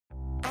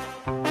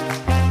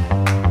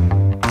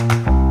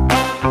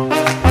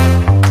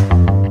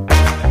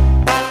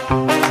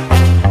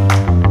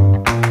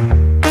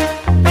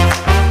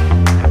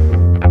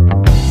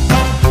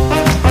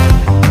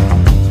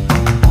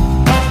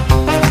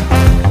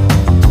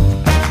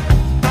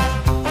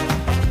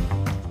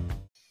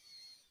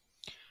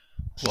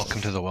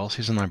welcome to the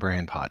Well-Seasoned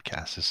Librarian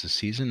podcast. This is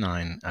season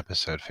 9,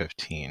 episode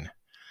 15.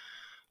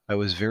 I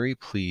was very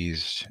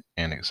pleased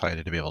and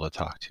excited to be able to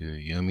talk to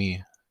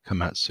Yumi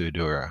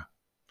Komatsudaira.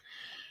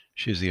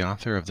 She is the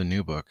author of the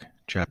new book,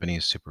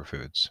 Japanese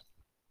Superfoods.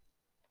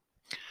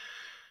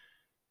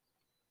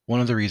 One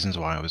of the reasons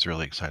why I was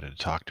really excited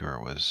to talk to her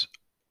was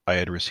I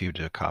had received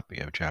a copy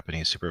of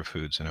Japanese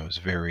Superfoods and I was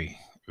very,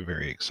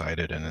 very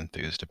excited and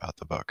enthused about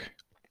the book.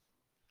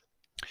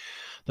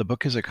 The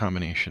book is a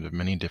combination of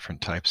many different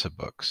types of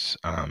books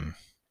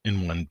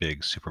in one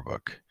big super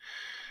book.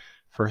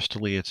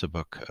 Firstly, it's a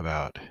book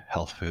about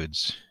health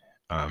foods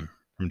from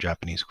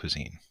Japanese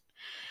cuisine.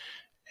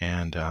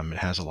 And it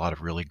has a lot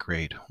of really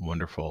great,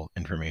 wonderful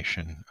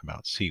information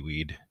about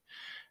seaweed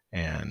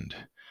and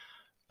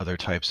other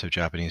types of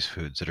Japanese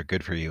foods that are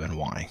good for you and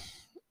why.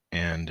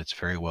 And it's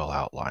very well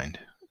outlined.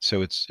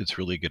 So it's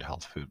really a good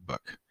health food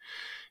book.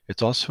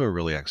 It's also a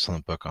really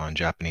excellent book on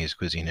Japanese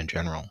cuisine in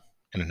general.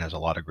 And it has a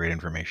lot of great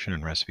information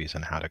and recipes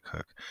on how to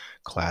cook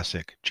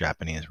classic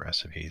Japanese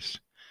recipes.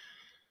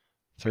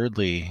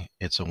 Thirdly,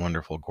 it's a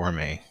wonderful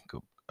gourmet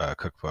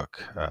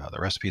cookbook.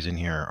 The recipes in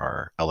here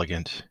are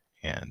elegant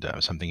and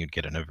something you'd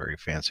get in a very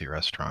fancy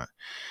restaurant,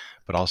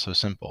 but also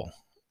simple.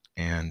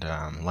 And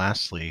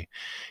lastly,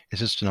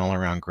 it's just an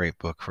all-around great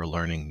book for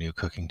learning new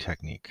cooking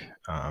technique.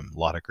 A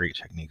lot of great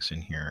techniques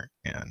in here,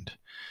 and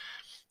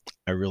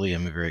I really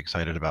am very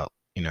excited about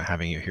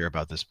having you hear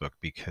about this book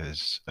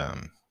because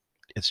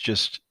it's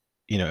just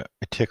it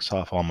ticks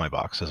off all my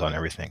boxes on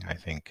everything I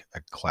think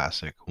a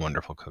classic,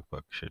 wonderful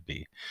cookbook should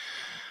be.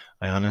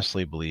 I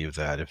honestly believe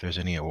that if there's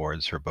any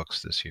awards for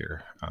books this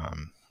year,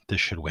 this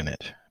should win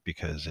it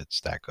because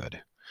it's that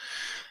good.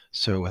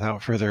 So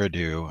without further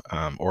ado,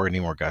 or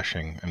any more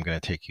gushing, I'm going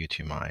to take you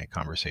to my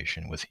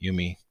conversation with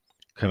Yumi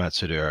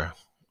Komatsudaira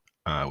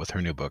with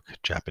her new book,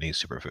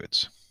 Japanese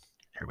Superfoods.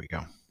 Here we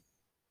go.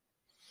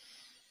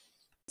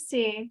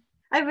 See,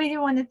 I really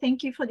want to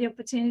thank you for the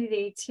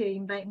opportunity to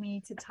invite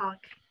me to talk.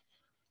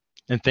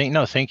 And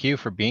thank you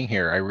for being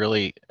here. I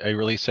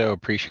really so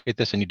appreciate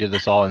this, and you did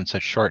this all in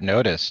such short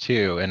notice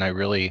too. And I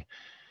really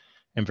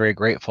am very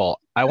grateful.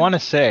 I want to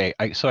say,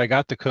 I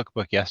got the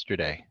cookbook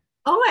yesterday.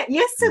 Oh,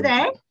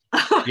 yesterday?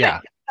 Yeah.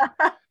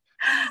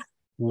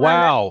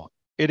 Wow,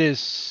 it is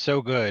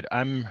so good.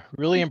 I'm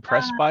really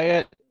impressed by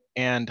it,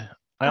 and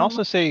I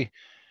also say,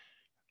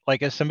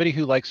 like, as somebody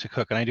who likes to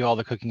cook, and I do all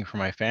the cooking for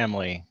my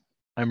family,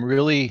 I'm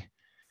really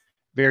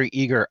very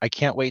eager. I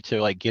can't wait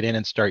to get in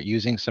and start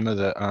using some of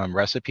the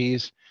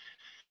recipes,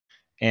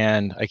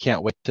 and I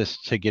can't wait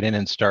to get in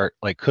and start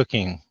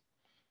cooking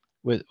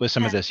with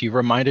some of this. You've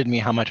reminded me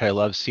how much I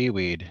love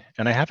seaweed,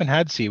 and I haven't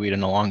had seaweed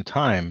in a long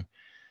time.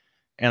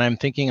 And I'm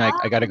thinking I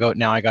got to go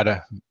now. I got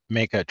to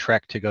make a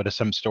trek to go to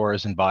some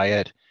stores and buy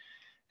it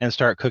and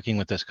start cooking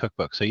with this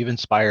cookbook. So you've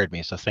inspired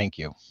me. So thank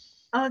you.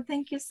 Oh,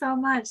 thank you so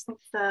much.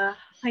 That's the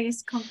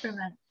highest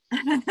compliment.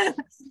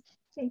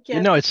 Thank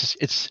you.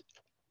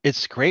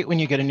 It's great when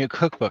you get a new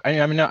cookbook.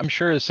 I'm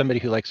sure as somebody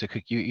who likes to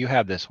cook, you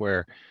have this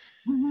where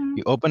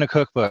you open a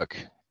cookbook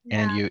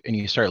and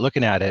you start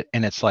looking at it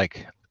and it's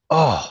like,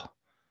 oh,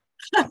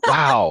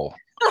 wow,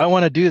 I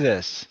want to do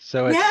this.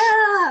 So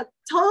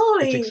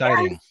totally. It's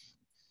exciting. Yes.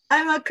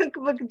 I'm a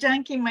cookbook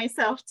junkie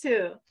myself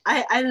too.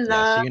 I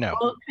love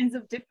all kinds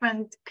of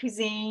different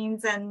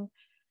cuisines, and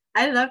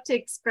I love to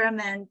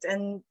experiment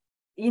and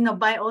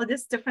buy all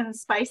these different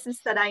spices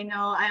that I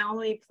know I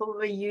only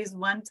probably use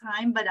one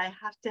time, but I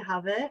have to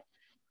have it.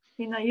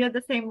 You're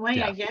the same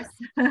way, I guess.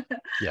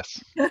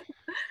 Yes.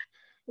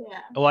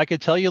 Yeah. Well, I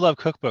could tell you love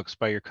cookbooks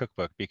by your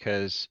cookbook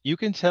because you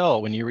can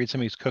tell when you read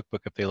somebody's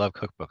cookbook if they love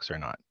cookbooks or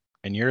not.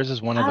 And yours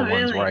is one of the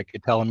ones where I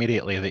could tell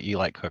immediately that you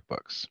like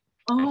cookbooks.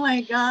 Oh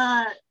my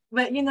God.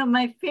 But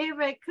my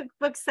favorite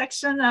cookbook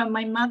section are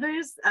my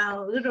mother's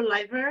little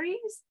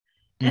libraries.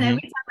 And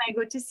every time I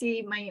go to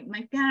see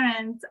my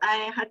parents,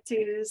 I had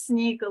to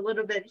sneak a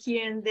little bit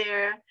here and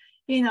there,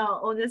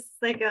 all this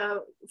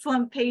a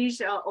front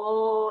page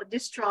all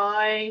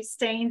destroy,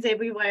 stains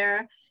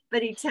everywhere.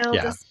 But he tells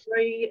a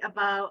story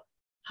about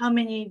how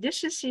many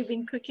dishes she's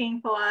been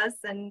cooking for us,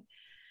 and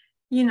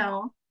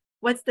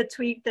what's the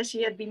tweak that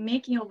she had been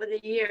making over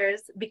the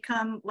years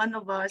become one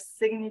of our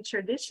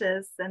signature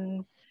dishes.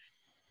 And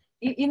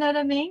you know what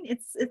I mean?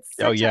 It's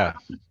such a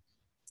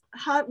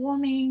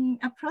heartwarming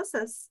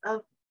process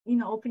of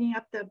opening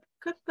up the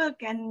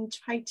cookbook and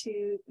try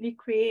to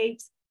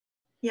recreate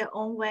your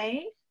own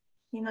way.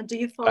 Do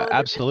you follow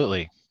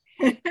absolutely.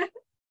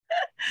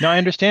 No, I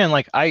understand.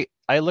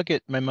 I look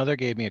at, my mother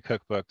gave me a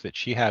cookbook that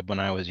she had when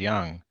I was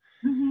young,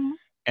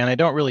 and I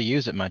don't really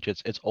use it much.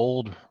 It's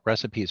old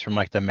recipes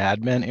from the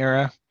Mad Men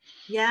era.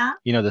 Yeah.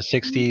 The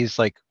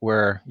 60s,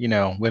 where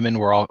women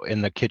were all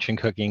in the kitchen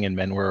cooking and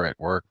men were at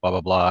work, blah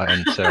blah blah.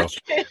 And so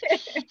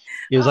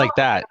it was like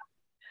that.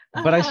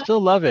 But I still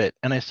love it,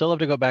 and I still love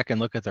to go back and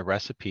look at the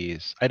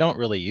recipes. I don't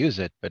really use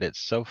it, but it's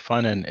so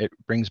fun, and it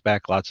brings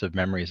back lots of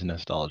memories and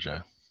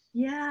nostalgia.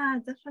 Yeah,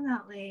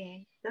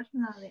 definitely.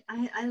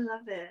 I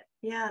love it.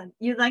 Yeah,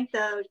 you like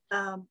the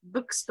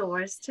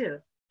bookstores too,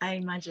 I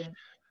imagine.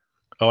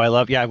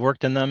 Oh, yeah, I've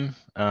worked in them.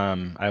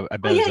 I've Oh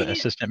been yeah, as an you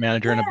assistant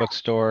manager in a yeah.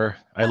 bookstore.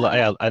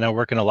 Uh-huh. And I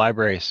work in a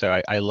library,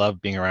 so I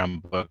love being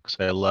around books.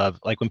 I love,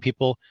 like, when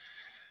people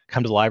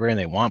come to the library and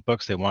they want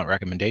books, they want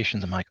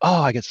recommendations. I'm like,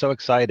 oh, I get so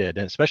excited.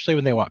 And especially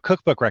when they want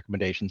cookbook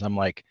recommendations, I'm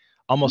like,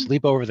 almost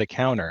leap over the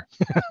counter.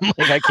 I'm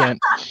like, I can't,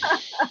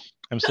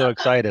 I'm so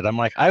excited. I'm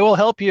like, I will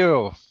help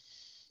you.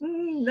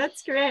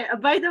 That's great.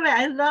 By the way,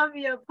 I love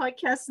your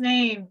podcast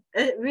name.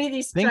 It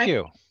really Thank strikes.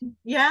 you.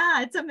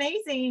 Yeah, it's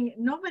amazing.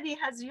 Nobody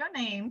has your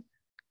name,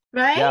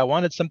 Yeah, right? I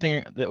wanted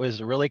something that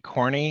was really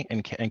corny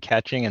and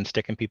catching and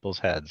stick in people's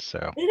heads.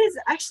 So It is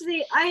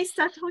actually, I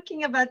start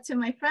talking about to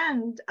my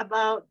friend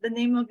about the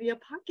name of your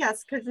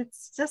podcast because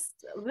it's just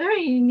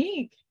very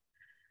unique.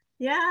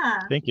 Yeah,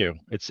 thank you.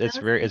 that was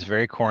It's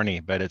very corny,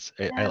 but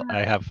yeah.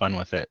 I have fun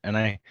with it, and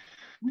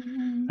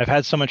Mhm. I've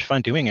had so much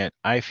fun doing it.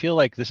 I feel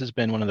like this has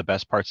been one of the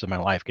best parts of my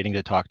life, getting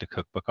to talk to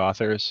cookbook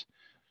authors,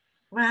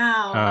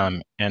 Wow.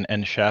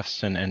 and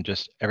chefs and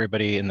just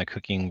everybody in the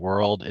cooking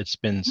world. It's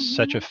been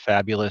such a Mhm.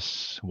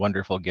 fabulous,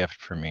 wonderful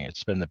gift for me.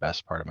 It's been the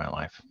best part of my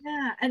life.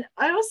 Yeah, and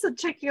I also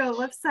check your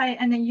website,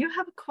 and then you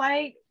have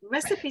quite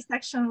recipe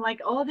section,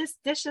 like all these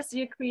dishes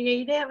you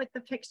created with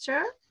the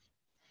picture.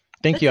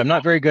 Thank That's you. I'm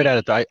not very good at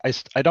amazing. it, though.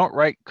 I don't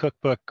write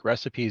cookbook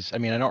recipes. I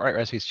mean, I don't write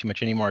recipes too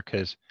much anymore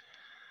because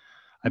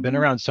I've been Mhm.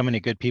 around so many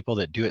good people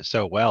that do it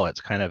so well. It's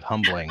kind of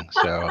humbling.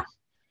 So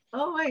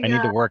Oh my I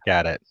need to God. work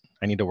at it.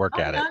 I need to work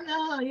Oh at it.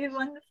 no, no, you're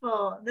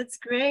wonderful. That's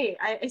great.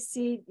 I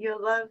see your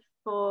love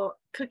for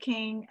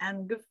cooking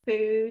and good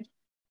food,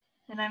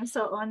 and I'm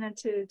so honored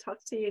to talk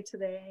to you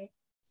today.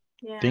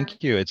 Yeah.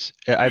 Thank you.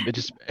 I've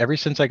just, ever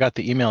since I got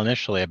the email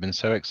initially, I've been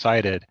so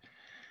excited.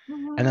 And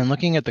Mhm. then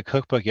looking at the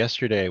cookbook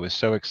yesterday was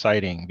so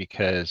exciting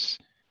because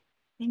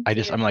Thank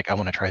you. I'm like, I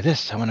want to try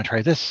this. I want to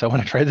try this. I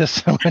want to try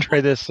this. I want to try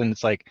this. And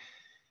it's like,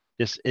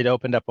 just, it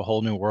opened up a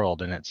whole new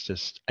world. And it's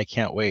just, I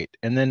can't wait.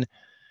 And then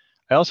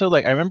I also,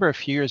 like, I remember a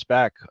few years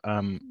back,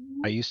 I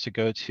Mhm. used to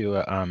go to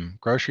a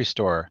grocery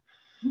store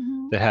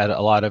Mhm. that had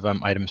a lot of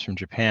items from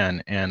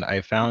Japan. And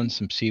I found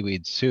some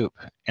seaweed soup.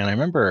 And I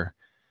remember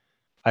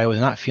I was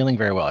not feeling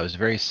very well. I was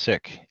very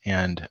sick.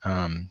 And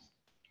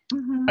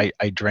Mhm.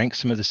 I drank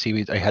some of the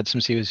seaweed. I had some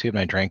seaweed soup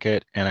and I drank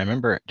it. And I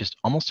remember just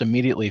almost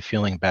immediately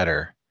feeling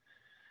better.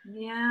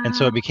 And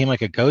so Yeah. it became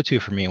like a go-to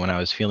for me when I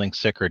was feeling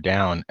sick or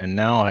down. And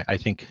now I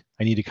think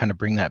I need to kind of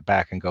bring that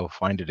back and go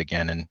find it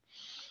again and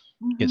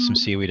get some Mhm.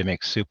 seaweed to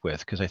make soup with.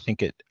 Because I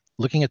think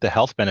looking at the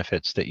health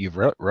benefits that you've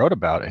wrote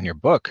about in your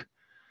book,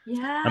 I'm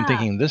Yeah.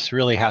 thinking this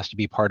really has to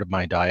be part of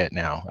my diet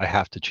now. I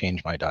have to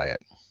change my diet.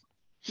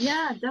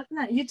 Yeah,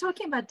 definitely. You're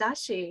talking about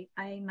dashi,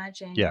 I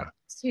imagine. Yeah.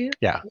 Soup.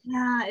 Yeah.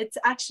 Yeah, it's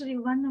actually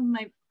one of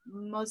my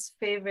most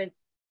favorite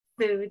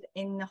food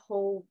in the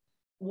whole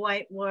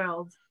wide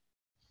world.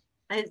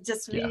 It's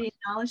just Yeah. really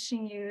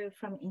nourishing you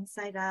from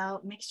inside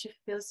out, makes you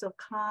feel so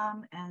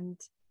calm and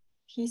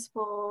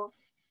peaceful,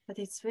 but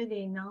it's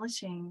really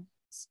nourishing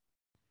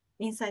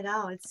inside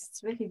out.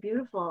 It's really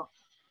beautiful.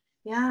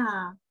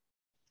 Yeah.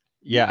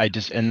 Yeah,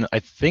 and I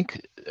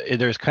think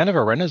there's kind of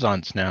a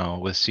renaissance now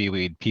with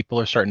seaweed. People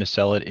are starting to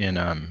sell it in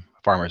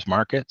farmers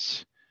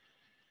markets,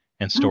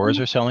 and stores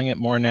Mhm. are selling it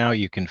more now.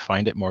 You can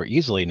find it more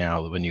easily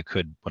now than you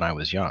could when I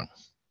was young.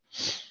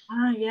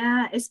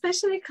 Yeah,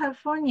 especially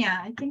California.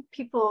 I think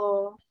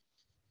people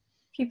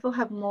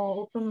have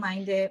more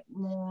open-minded,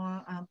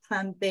 more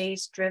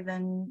plant-based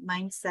driven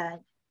mindset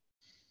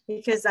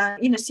because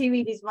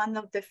seaweed is one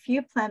of the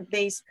few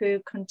plant-based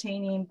food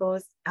containing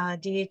both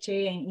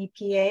DHA and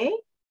EPA.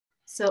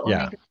 So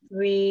Yeah.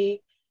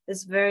 omega-3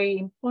 is very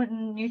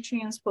important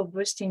nutrients for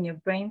boosting your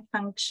brain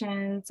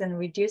functions and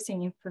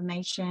reducing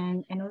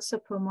inflammation and also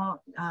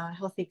promote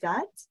healthy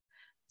gut.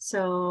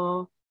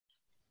 So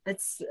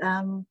it's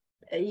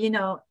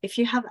if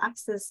you have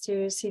access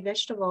to sea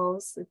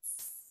vegetables,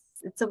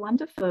 it's a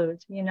wonder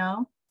food.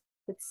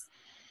 It's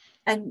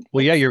and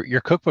Well, yeah, it's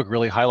your cookbook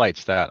really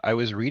highlights that. I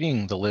was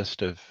reading the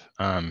list of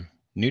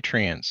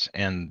nutrients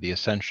and the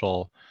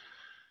essential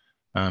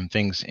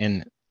things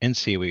in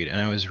seaweed,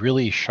 and I was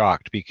really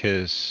shocked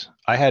because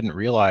I hadn't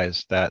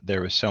realized that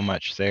there was so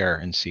much there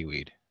in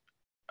seaweed.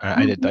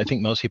 I mhm,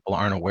 think most people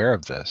aren't aware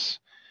of this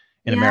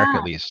in America,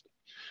 at yeah. least,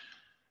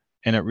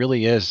 and it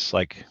really is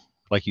like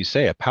you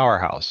say, a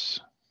powerhouse.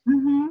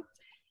 Hmm.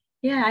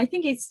 Yeah, I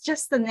think it's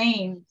just the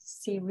name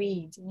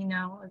seaweed.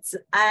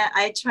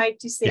 I try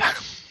to say Yeah,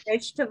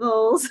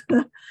 vegetables.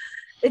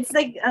 It's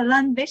like a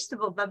land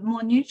vegetable, but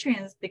more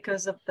nutrients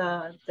because of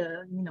the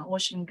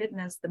ocean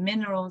goodness, the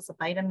minerals, the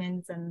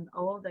vitamins, and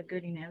all the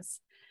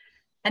goodness.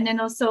 And then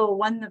also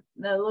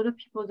a lot of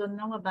people don't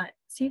know about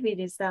seaweed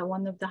is that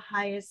one of the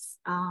highest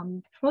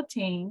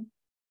protein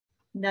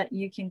that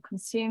you can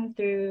consume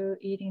through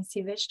eating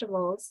sea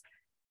vegetables.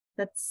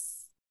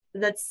 That's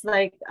that's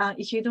like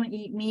if you don't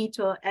eat meat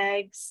or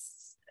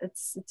eggs,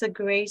 it's a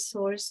great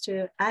source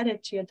to add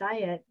it to your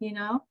diet.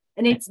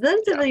 And it's yeah,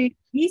 relatively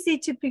easy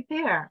to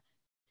prepare.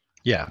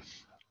 yeah.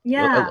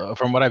 Yeah.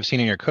 From what I've seen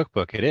in your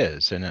cookbook, it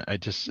is, and I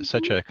just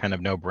such Mhm. a kind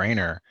of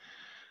no-brainer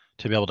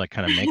to be able to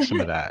kind of make some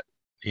of that.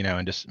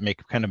 and just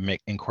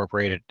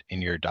incorporate it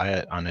in your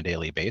diet on a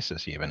daily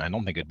basis even. I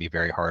don't think it'd be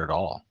very hard at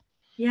all.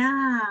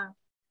 Yeah.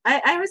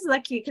 I was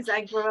lucky because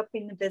I grew up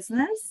in the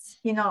business.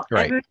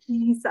 Right. Ever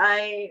since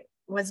I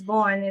was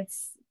born,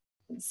 it's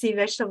sea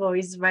vegetable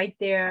is right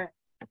there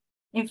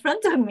in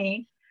front of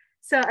me.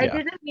 So I Yeah.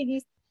 didn't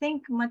really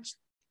think much,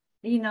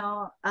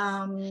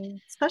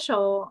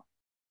 special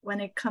when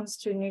it comes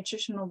to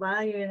nutritional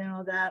value and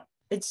all that.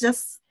 It's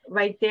just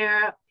right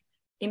there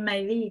in my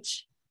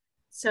reach.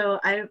 So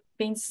I've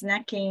been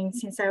snacking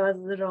since I was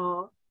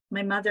little.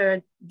 My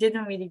mother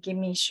didn't really give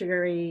me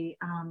sugary,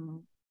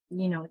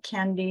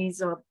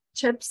 candies or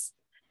chips,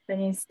 but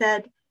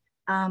instead,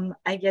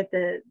 I get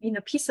the,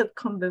 piece of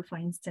kombu, for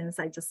instance.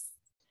 I just,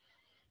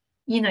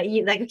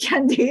 eat like a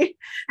candy.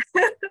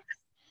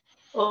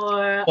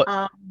 Or,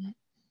 Well,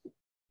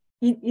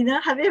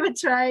 have you ever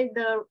tried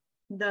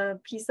the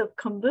piece of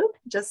kombu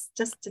just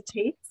to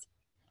taste?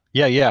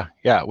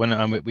 yeah.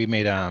 When we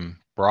made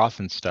broth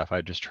and stuff,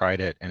 I just tried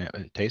it and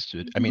it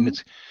tasted. I mean,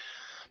 Mhm.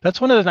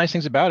 that's one of the nice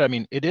things about it. I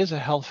mean, it is a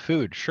health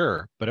food,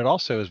 sure, but it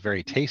also is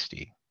very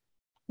tasty.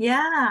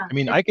 Yeah. I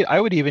mean,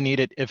 I would even eat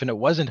it if it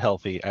wasn't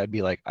healthy. I'd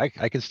be like,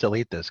 I could still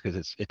eat this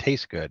because it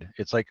tastes good.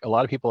 It's like a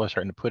lot of people are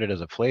starting to put it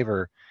as a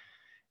flavor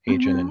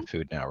agent in Mhm.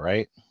 food now,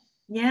 right?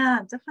 Yeah,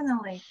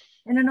 definitely.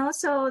 And then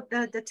also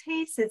the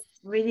taste is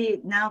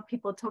really, now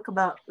people talk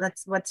about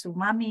that's what's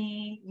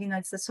umami,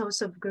 it's the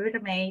source of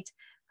glutamate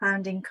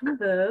found in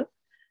kombu,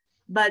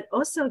 but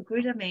also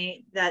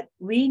glutamate that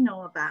we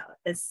know about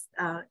is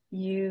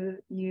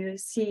you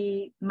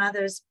see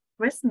mother's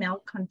breast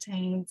milk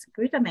contains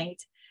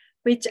glutamate,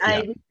 which Yeah,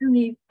 I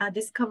recently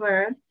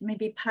discovered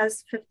maybe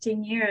past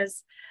 15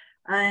 years.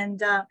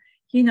 And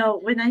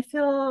when I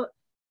feel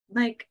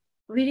like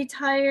really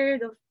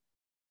tired of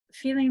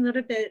feeling a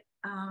little bit,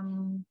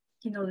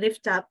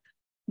 lift up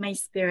my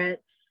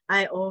spirit,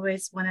 I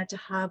always wanted to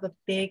have a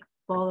big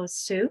bowl of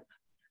soup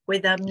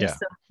with a yeah,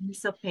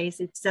 miso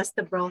paste. It's just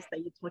the broth that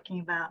you're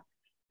talking about.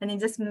 And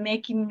it's just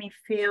making me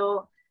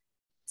feel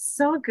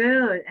so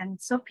good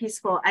and so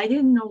peaceful. I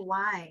didn't know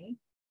why,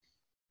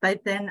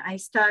 but then I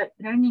start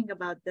learning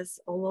about this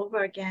all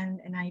over again,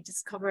 and I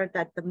discovered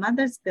that the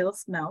mother's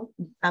milk,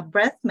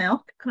 breast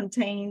milk,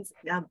 contains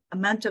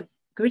amount of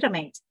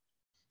glutamate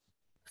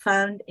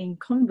found in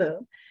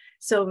kombu.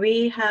 So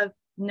we have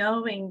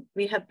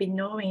been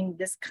knowing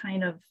this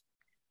kind of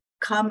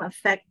calm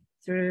effect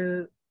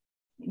through,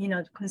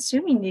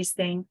 consuming these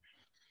things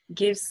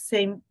gives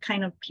same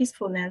kind of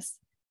peacefulness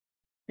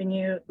when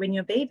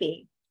you're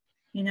baby,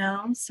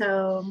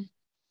 So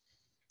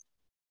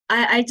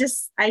I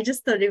just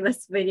thought it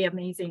was really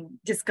amazing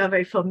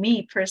discovery for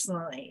me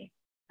personally,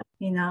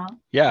 yeah. Now,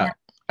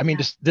 I mean,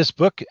 yeah. just this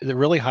book that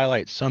really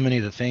highlights so many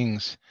of the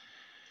things,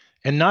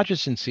 and not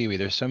just in seaweed.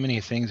 There's so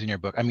many things in your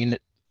book. I mean,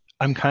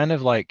 I'm kind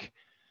of like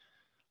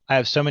I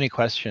have so many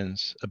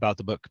questions about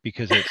the book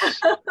because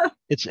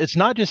it's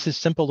not just this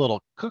simple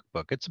little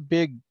cookbook. It's a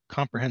big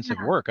comprehensive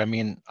Yeah. work. I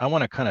mean, I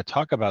want to kind of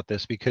talk about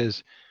this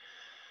because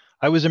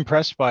I was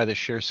impressed by the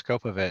sheer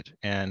scope of it.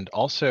 And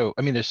also,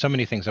 I mean, there's so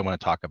many things I want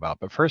to talk about.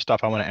 But first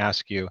off, I want to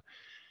ask you,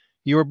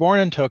 you were born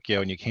in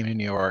Tokyo and you came to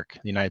New York,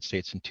 the United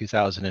States in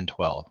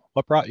 2012.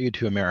 What brought you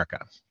to America?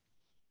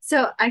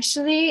 So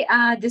actually,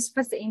 this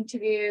was the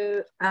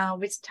interview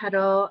with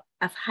title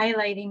of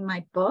highlighting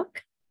my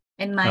book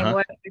and my Uh-huh.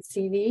 work with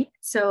CV.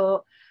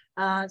 So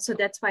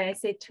that's why I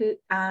say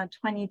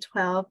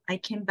 2012, I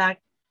came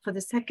back for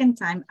the second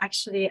time.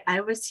 Actually, I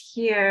was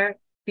here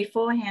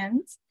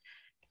beforehand.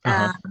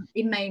 Uh-huh.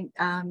 In my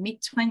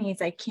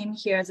mid-20s, I came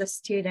here as a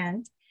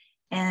student,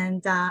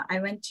 and I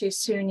went to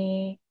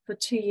SUNY for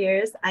 2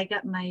 years. I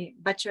got my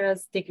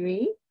bachelor's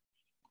degree,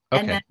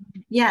 and then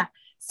Okay. yeah,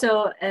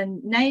 so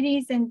in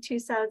 90s and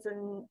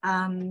 2000,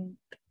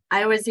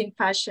 I was in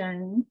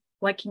fashion,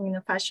 working in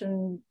the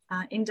fashion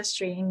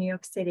industry in New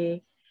York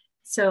City.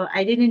 So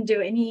I didn't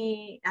do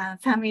any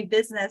family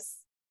business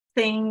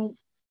thing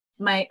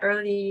my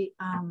early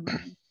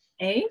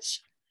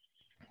age.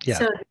 Yeah.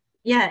 So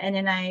yeah, and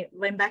then I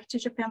went back to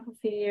Japan for a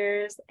few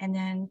years, and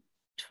then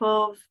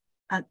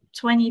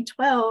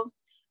 2012,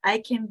 I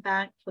came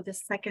back for the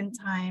second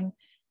time.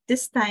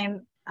 This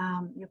time,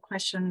 your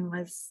question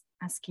was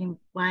asking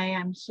why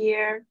I'm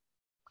here.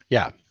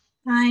 Yeah.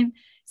 Time,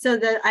 so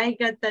that I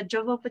got the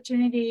job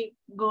opportunity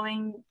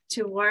going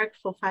to work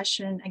for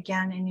fashion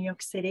again in New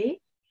York City,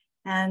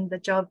 and the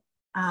job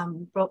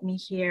brought me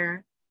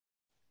here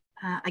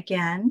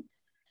again,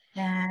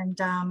 and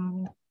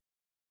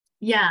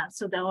yeah,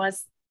 so that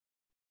was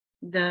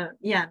the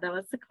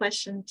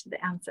question to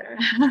the answer.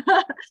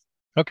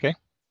 Okay.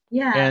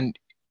 Yeah, And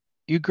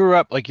you grew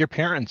up like your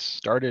parents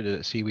started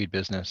a seaweed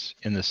business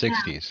in the yeah.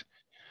 60s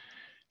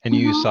and Mhm.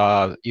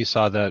 you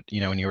saw that,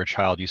 when you were a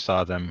child, you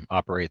saw them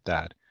operate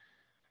that.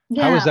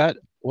 How was Yeah, that?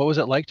 What was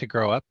it like to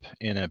grow up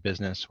in a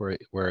business where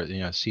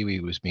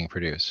seaweed was being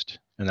produced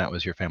and that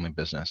was your family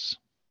business?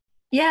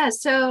 yeah.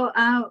 So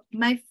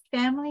my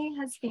family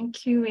has been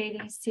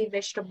curating sea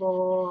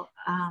vegetable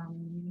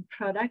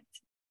product,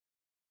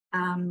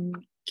 um,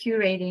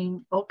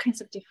 curating all kinds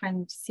of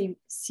different sea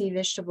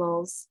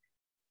vegetables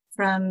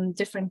from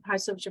different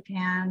parts of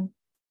Japan.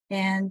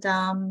 And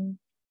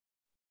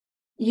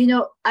you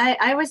know,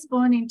 I was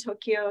born in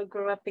Tokyo,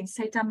 grew up in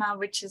Saitama,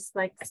 which is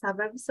like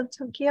suburbs of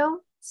Tokyo.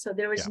 So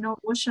there was Yeah. no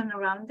ocean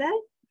around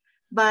it.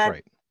 But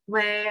Right.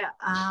 where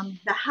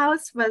the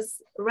house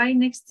was right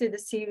next to the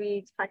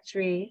seaweed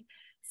factory.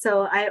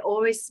 So I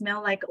always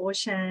smell like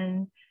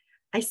ocean.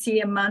 I see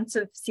amounts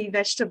of sea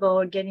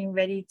vegetable getting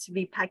ready to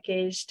be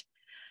packaged.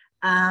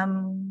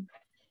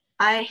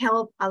 I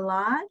help a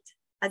lot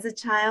as a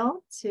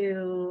child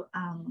to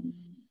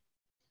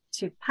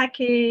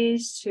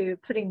package, to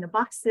put in the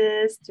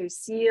boxes, to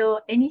seal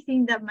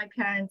anything that my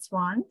parents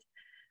want.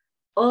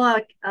 All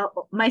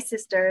my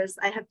sisters,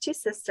 I have two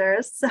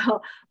sisters,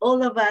 so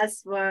all of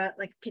us were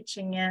like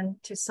pitching in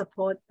to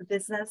support the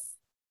business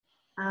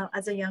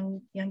as a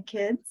young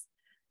kids.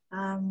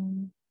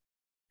 Um,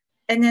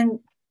 and then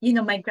you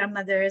know my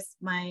grandmothers,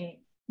 my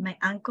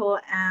uncle,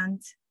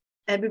 and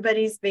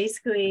everybody's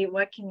basically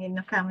working in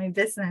the family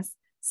business.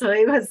 So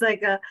it was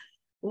like a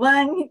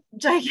one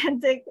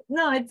gigantic,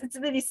 no, it's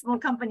a really small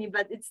company,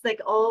 but it's like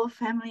all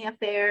family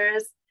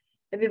affairs.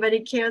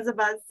 Everybody cares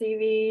about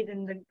seaweed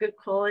and the good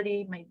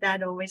quality. My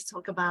dad always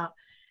talk about,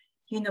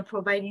 you know,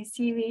 providing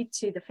seaweed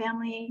to the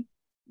family,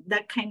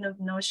 that kind of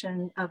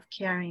notion of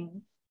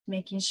caring,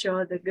 making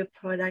sure the good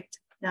product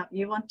that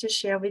you want to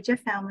share with your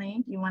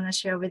family, you want to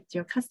share with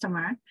your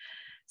customer.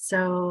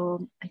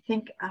 So I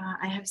think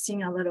I have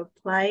seen a lot of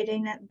pride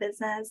in that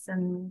business,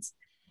 and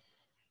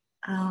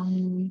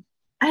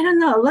I don't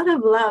know, a lot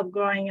of love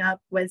growing up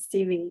with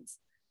seaweeds.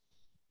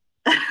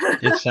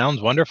 It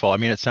sounds wonderful. I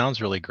mean, it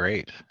sounds really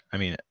great. I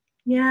mean,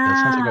 that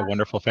sounds like a Yeah,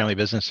 wonderful family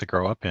business to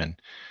grow up in.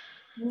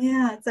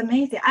 yeah, it's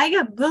amazing. I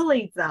got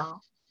bullied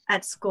though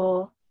at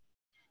school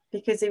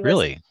because it was,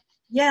 Really?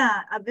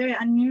 yeah, a very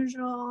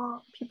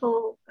unusual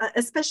people,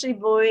 especially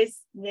boys.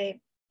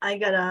 I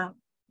got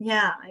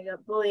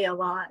bullied a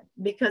lot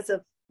because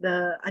of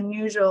the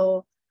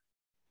unusual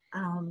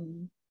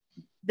um,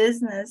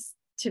 business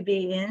to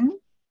be in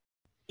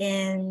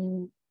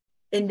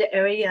in the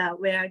area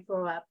where I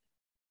grew up.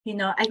 You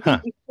know, I Huh.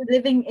 think if you're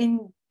living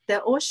in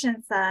the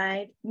ocean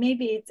side,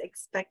 maybe it's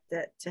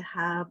expected to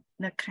have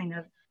that kind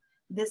of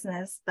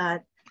business,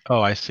 but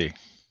Oh, I see.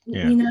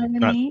 Yeah. you know what I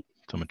Not mean?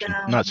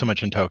 not so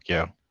much in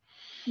Tokyo.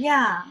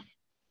 Yeah.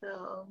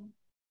 So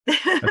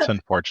That's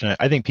unfortunate.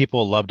 I think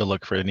people love to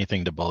look for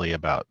anything to bully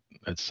about.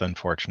 It's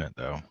unfortunate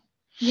though.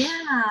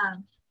 yeah.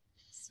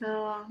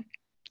 So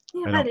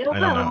yeah, but I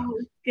don't know. overall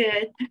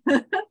it's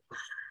good.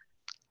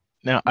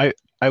 Now,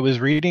 I was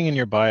reading in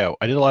your bio.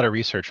 I did a lot of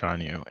research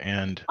on you,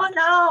 and Oh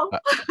no.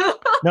 uh,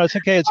 no, it's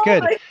okay. It's Oh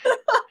good. my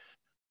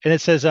And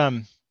it says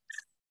God.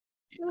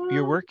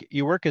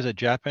 you work as a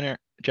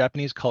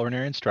Japanese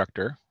culinary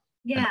instructor,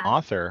 an Yeah.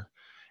 author,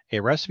 a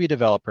recipe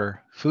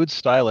developer, food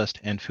stylist,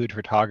 and food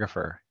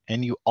photographer.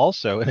 And you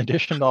also, in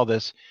addition to all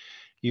this,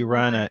 you Oh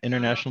run my an God.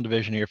 international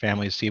division of your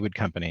family's seaweed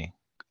company,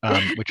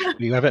 which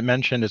you haven't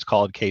mentioned is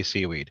called K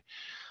Seaweed.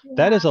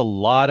 That Yeah. is a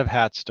lot of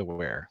hats to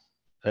wear.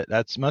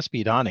 That must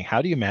be daunting.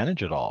 How do you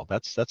manage it all?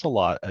 That's a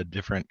lot of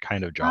different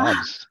kind of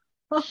jobs.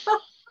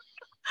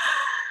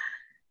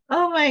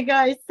 Oh my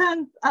God, it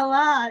sounds a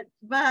lot,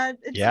 but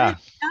it's really Yeah,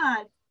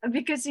 not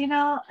because you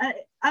know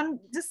I'm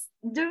just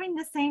doing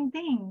the same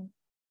thing,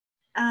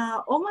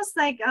 almost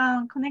like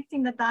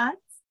connecting the dots.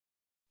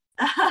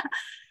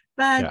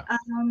 But yeah.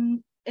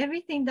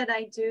 everything that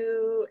I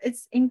do,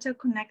 it's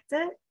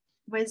interconnected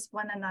with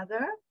one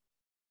another.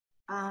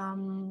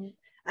 Um,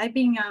 I've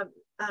been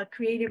a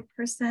creative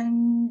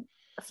person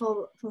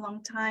for a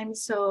long time,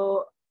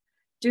 so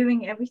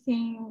doing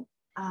everything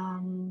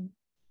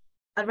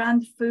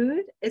around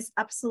food is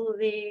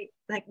absolutely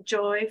like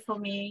joy for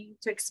me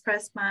to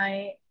express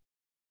my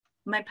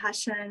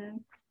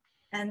passion,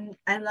 and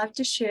I love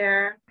to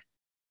share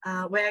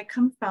where I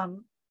come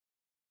from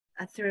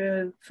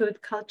through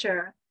food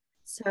culture.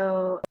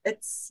 So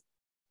it's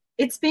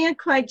been a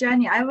quite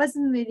journey. I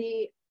wasn't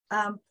really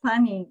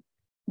planning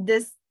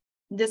this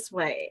this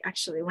way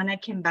actually when I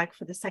came back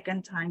for the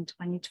second time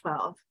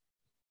 2012.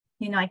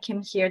 You know, I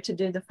came here to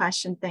do the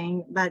fashion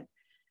thing, but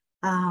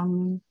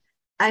um,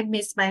 I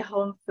miss my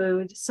home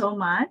food so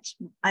much.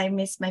 I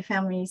miss my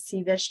family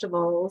sea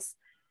vegetables,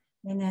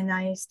 and then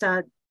I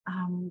start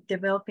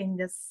developing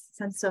this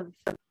sense of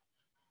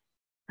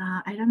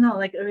I don't know,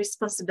 like a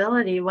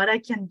responsibility, what I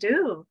can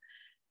do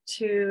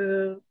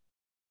to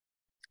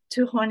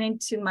hone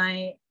into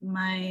my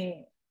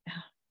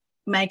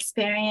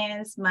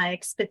experience, my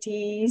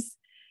expertise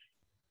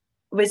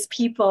with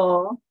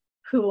people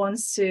who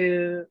wants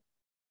to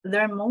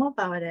learn more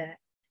about it.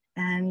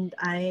 And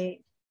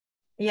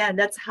yeah,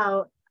 that's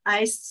how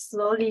I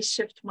slowly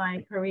shift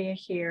my career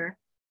here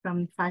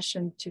from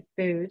fashion to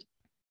food.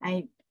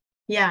 I,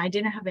 yeah, I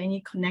didn't have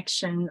any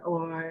connection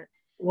or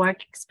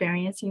work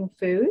experience in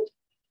food.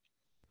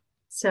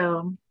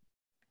 So,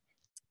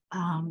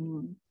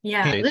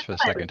 yeah, Case little for the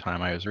by second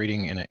time. I was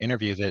reading in an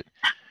interview that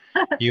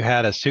you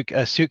had a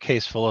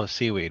suitcase full of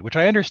seaweed, which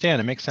I understand.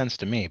 It makes sense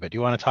to me. But do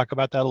you want to talk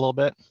about that a little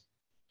bit?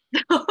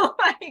 oh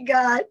my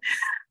God.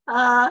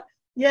 Uh,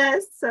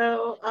 yes.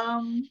 So,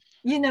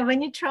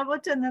 when you travel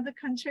to another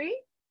country,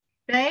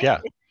 right? Yeah.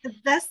 It's the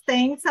best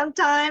thing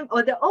sometimes,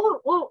 or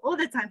all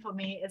the time for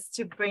me is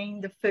to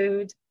bring the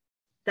food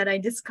that I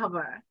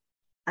discover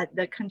at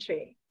the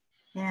country.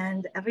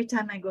 And every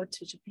time I go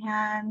to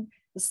Japan,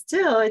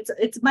 still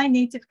it's my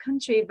native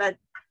country, but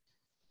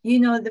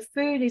the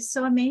food is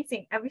so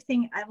amazing.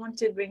 Everything I want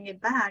to bring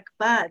it back,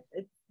 but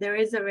there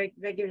is a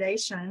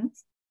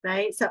regulations,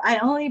 right? So I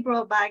only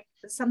brought back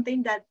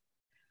something that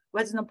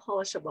was not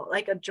polishable,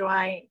 like a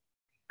dry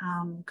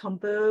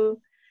kombu.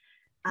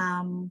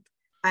 Um,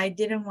 I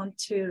didn't want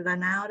to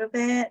run out of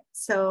it.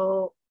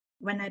 So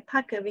when I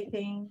pack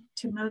everything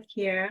to move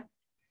here,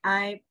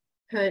 I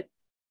put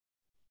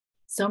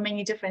so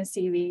many different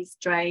seaweeds,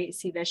 dry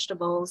sea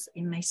vegetables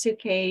in my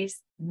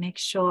suitcase, make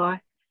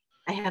sure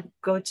I have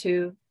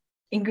go-to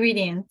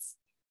ingredients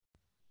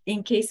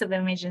in case of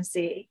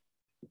emergency.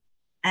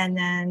 And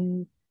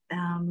then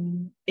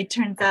it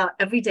turns out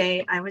every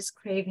day I was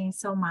craving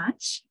so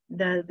much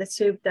the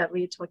soup that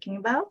we're talking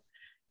about.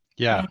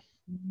 Yeah.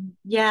 And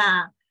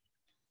yeah,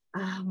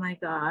 oh my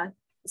God.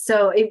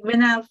 So it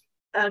went out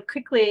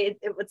quickly,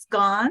 it was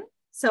gone.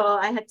 So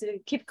I had to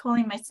keep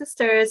calling my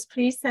sisters,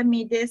 please send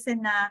me this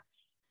and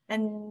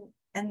and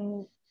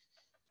and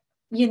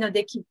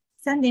they keep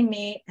sending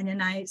me, and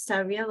then I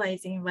start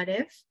realizing, what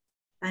if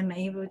I'm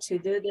able to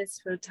do this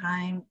full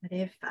time? What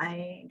if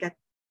I get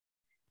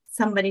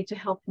somebody to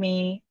help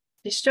me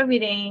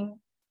distributing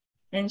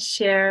and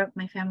share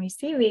my family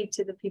seaweed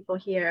to the people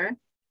here?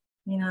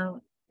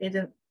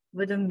 It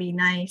wouldn't be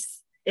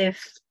nice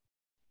if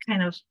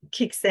kind of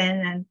kicks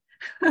in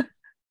and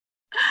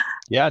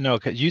Yeah, no,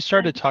 'cause you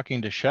started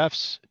talking to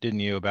chefs, didn't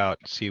you, about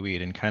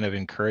seaweed and kind of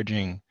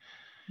encouraging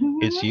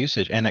its Mhm.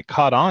 usage, and it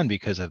caught on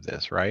because of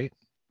this, right?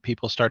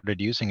 People started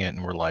using it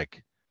and were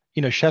like,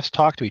 chefs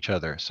talk to each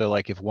other. So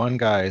like if one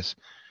guy's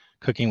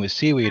cooking with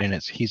seaweed and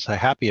he's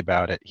happy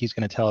about it, he's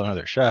going to tell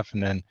another chef,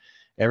 and then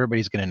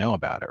everybody's going to know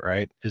about it,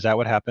 right? Is that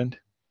what happened?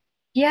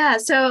 Yeah,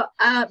 so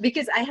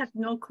because I had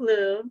no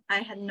clue,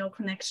 I had no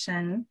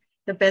connection,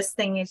 the best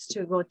thing is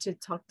to go to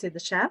talk to the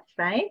chef,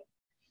 right?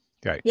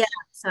 Right. Yeah,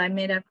 so I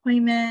made an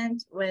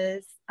appointment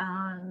with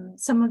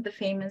some of the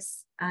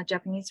famous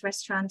Japanese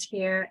restaurants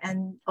here,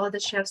 and all the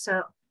chefs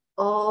are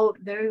all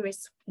very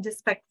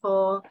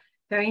respectful,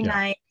 very Yeah.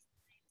 nice,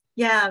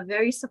 yeah,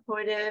 very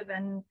supportive,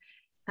 and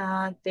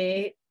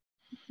they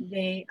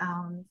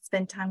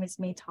spend time with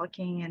me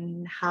talking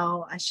and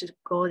how I should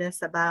go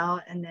this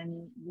about, and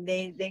then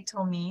they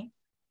told me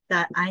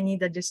that I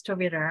need a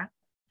distributor,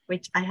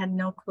 which I had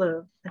no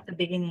clue at the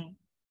beginning.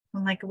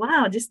 I'm like,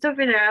 wow,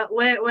 distributor,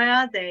 where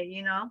are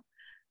they?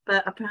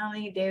 But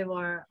apparently they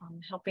were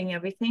helping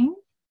everything,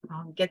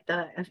 get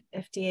the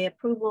FDA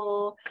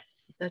approval,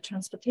 the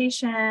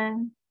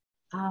transportation.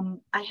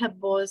 I have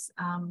both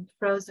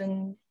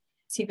frozen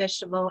sea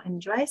vegetable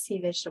and dry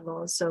sea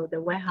vegetables, so the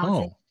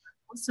warehousing Oh,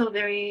 also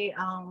very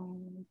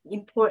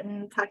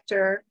important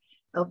factor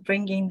of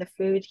bringing the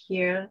food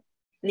here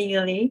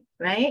legally,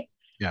 right?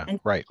 yeah,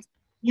 And right.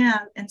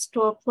 yeah, and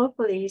store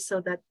properly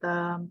so that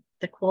the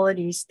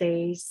quality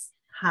stays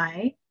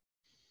high.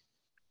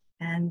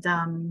 And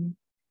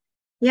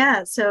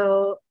yeah,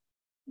 so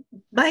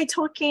by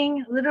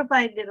talking little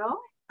by little,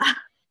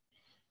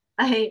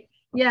 I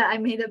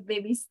made a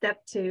baby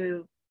step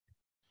to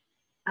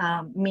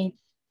meet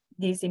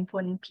these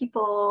important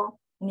people,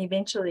 and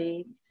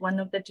eventually one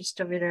of the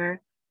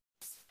distributor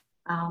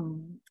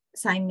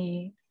signed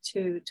me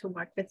to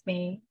work with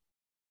me.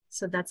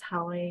 So that's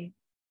how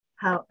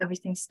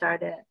everything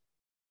started.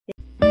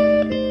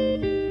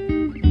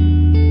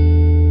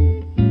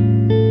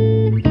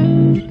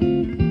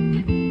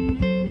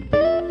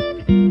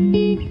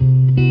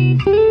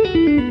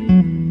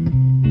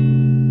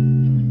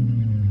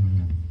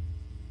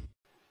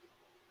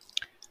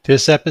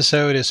 This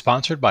episode is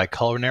sponsored by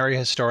Culinary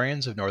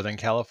Historians of Northern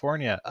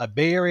California, a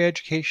Bay Area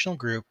educational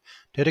group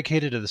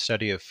dedicated to the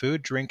study of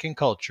food, drink, and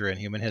culture in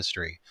human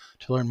history.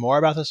 To learn more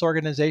about this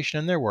organization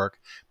and their work,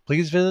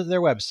 please visit their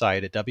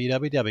website at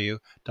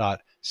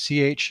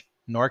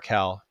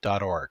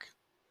www.chnorcal.org.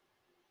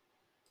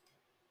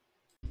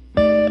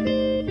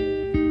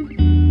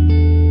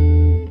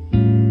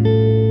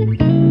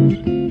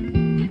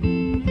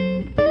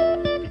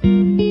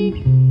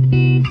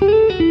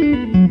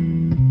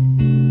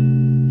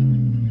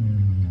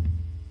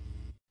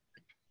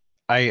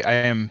 I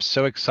am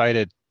so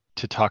excited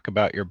to talk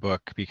about your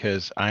book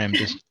because I am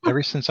just,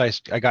 ever since I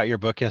got your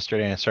book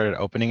yesterday and I started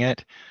opening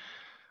it,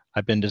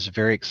 I've been just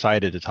very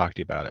excited to talk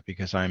to you about it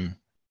because I'm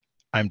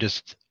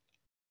just,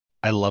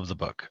 I love the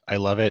book. I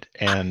love it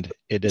and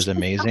it is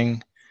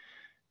amazing.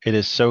 It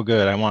is so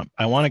good. I want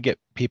to get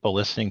people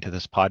listening to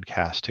this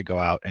podcast to go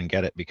out and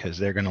get it because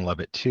they're going to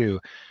love it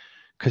too.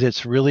 Because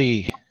it's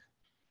really,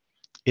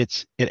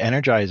 it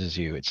energizes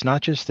you. It's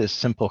not just this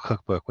simple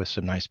cookbook with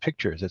some nice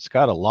pictures. It's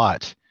got a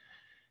lot,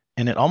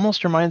 and it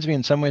almost reminds me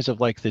in some ways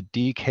of like the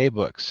DK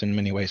books in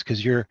many ways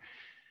because your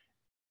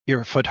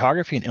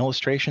photography and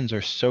illustrations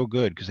are so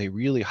good because they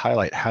really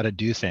highlight how to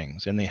do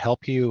things and they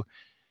help you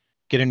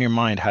get in your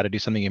mind how to do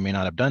something you may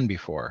not have done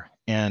before.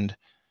 And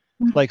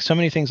like so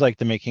many things, like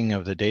the making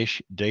of the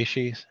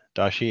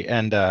dashi,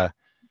 and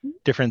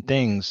different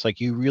things. Like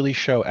you really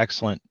show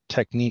excellent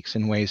techniques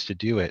and ways to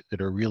do it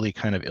that are really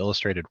kind of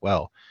illustrated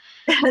well.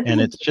 And Thank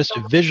it's you just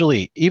so much.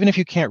 visually, even if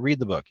you can't read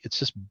the book, it's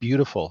just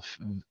beautiful.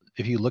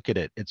 If you look at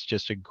it, it's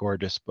just a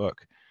gorgeous book.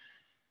 Oh,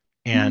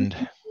 And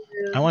thank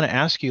I you. want to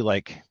ask you,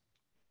 like,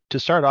 to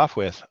start off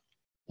with,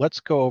 let's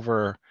go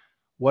over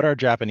what are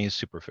Japanese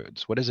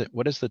superfoods? What is it?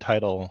 What does the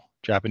title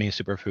Japanese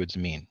superfoods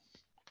mean?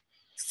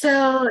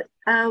 So,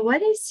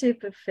 what is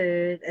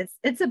superfood?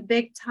 It's a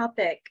big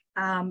topic.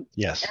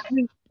 Yes.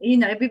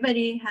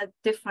 Everybody has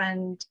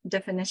different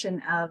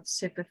definition of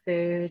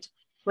superfood.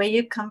 Where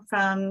you come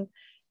from,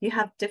 you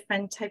have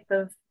different type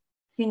of,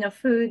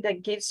 food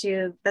that gives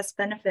you best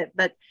benefit.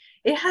 But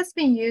it has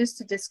been used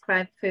to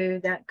describe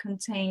food that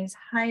contains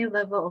high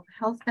level of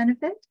health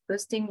benefit,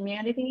 boosting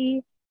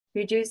immunity,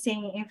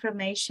 reducing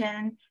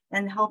inflammation,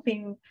 and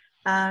helping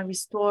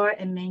restore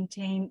and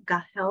maintain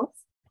gut health,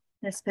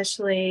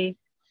 especially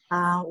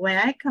where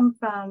I come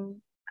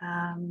from,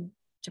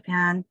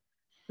 Japan.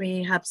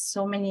 We have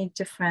so many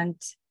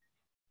different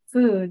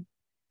food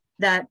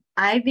that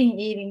I've been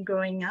eating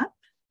growing up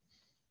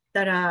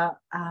that are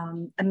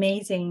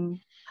amazing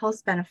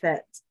health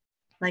benefits.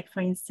 Like for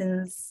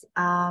instance,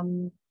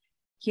 miso,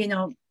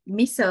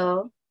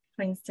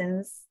 for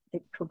instance,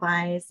 it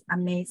provides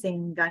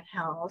amazing gut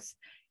health.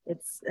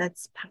 It's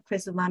packed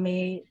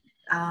umami.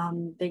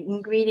 The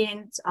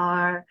ingredients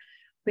are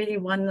really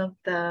one of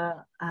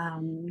the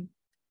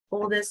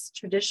oldest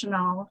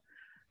traditional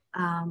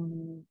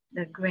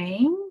the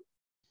grain,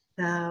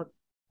 the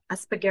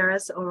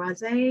Aspergillus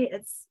oryzae.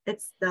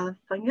 It's the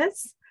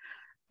fungus,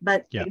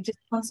 but Yeah. it's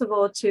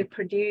responsible to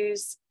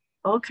produce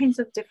all kinds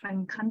of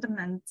different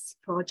condiments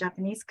for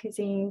Japanese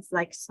cuisines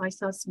like soy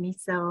sauce,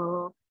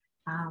 miso,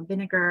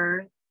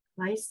 vinegar,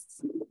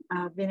 rice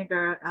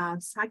vinegar,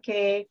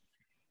 sake.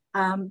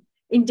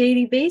 In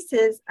daily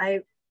basis,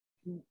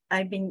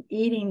 I've been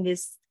eating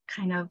this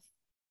kind of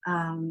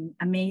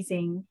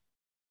amazing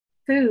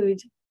food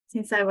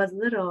since I was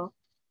little.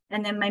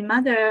 And then my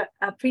mother,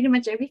 pretty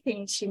much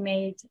everything she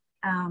made,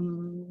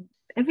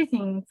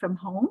 everything from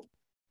home.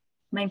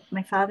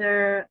 My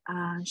father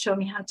showed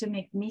me how to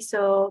make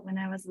miso when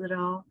I was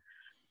little.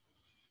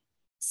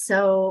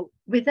 So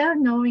without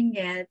knowing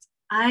it,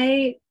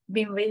 I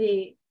been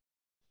really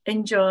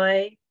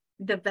enjoy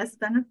the best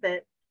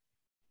benefit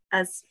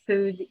as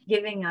food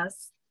giving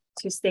us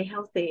to stay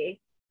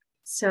healthy.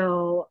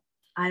 So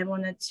I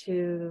wanted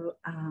to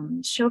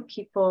show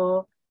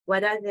people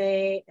what are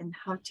they and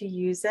how to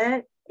use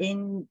it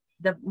in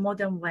the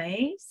modern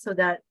way so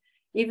that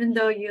even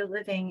though you're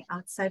living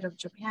outside of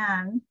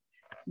Japan,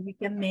 you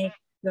can make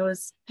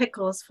those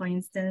pickles, for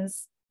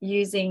instance,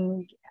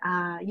 using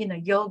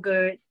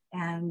yogurt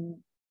and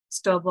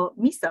store-bought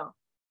miso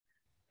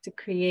to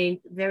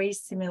create very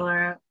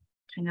similar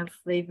kind of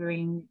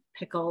flavoring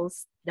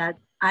pickles that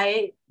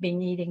I've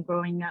been eating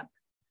growing up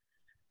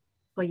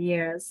for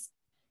years.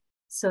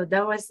 So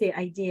that was the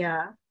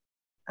idea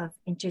of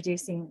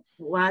introducing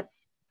what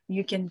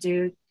you can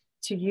do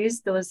to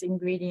use those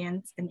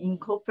ingredients and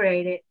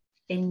incorporate it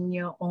in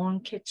your own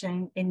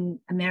kitchen in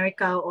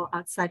America or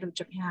outside of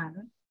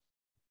Japan.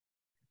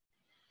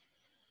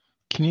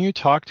 Can you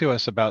talk to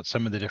us about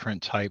some of the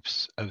different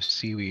types of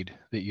seaweed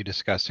that you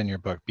discuss in your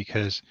book?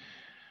 Because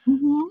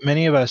Mm-hmm.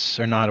 many of us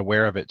are not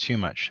aware of it too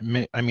much.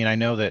 I mean, I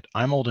know that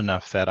I'm old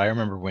enough that I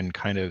remember when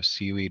kind of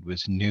seaweed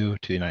was new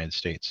to the United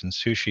States and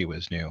sushi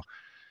was new.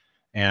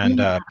 And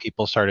Yeah.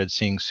 people started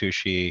seeing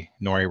sushi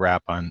nori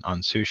wrap on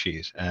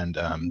sushis. And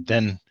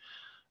then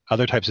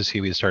other types of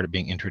seaweed started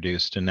being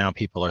introduced, and now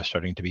people are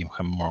starting to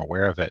become more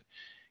aware of it.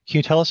 Can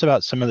you tell us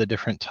about some of the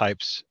different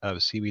types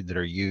of seaweed that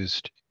are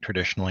used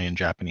traditionally in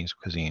Japanese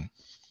cuisine?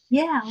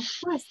 Yeah, of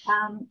course.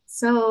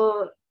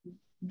 So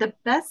the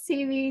best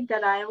seaweed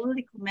that I would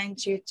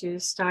recommend you to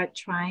start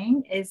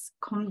trying is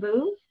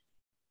kombu.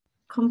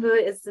 Kombu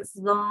is this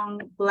long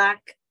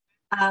black,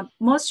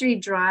 mostly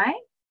dry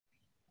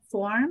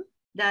form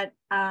that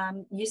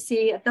you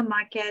see at the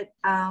market.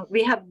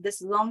 We have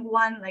this long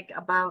one, like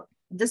about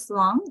this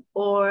long,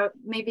 or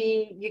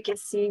maybe you can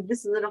see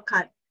this little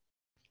cut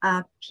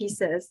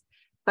pieces.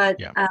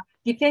 But Yeah.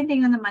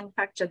 depending on the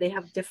manufacturer, they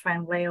have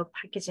different way of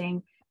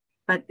packaging.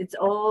 But it's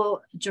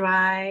all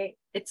dry.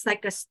 It's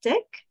like a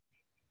stick,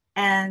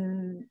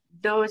 and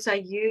those are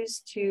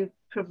used to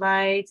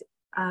provide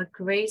a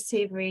great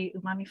savory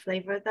umami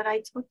flavor that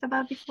I talked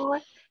about before.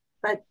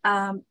 But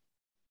um,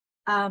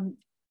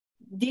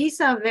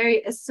 these are very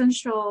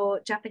essential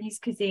Japanese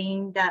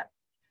cuisine that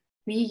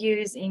we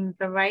use in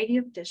variety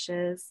of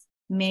dishes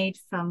made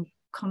from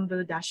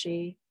kombu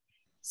dashi.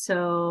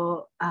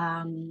 So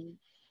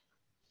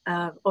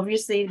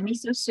obviously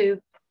miso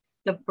soup,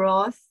 the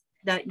broth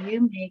that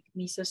you make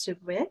miso soup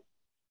with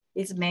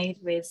is made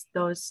with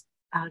those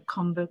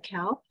kombu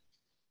kelp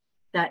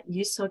that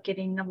you soak it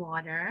in the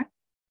water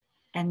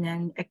and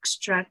then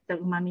extract the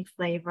umami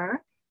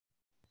flavor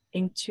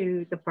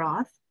into the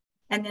broth.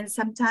 And then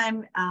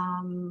sometime,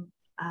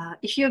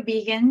 if you're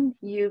vegan,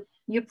 you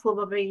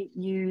probably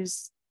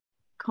use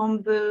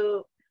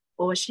kombu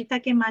or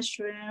shiitake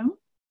mushroom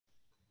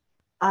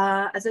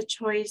as a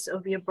choice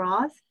of your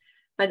broth,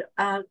 but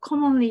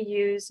commonly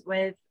used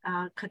with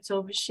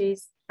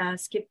katsuobushi,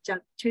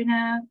 skipjack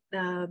tuna,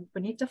 the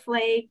bonito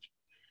flake,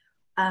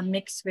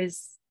 mixed with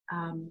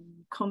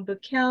kombu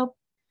kelp,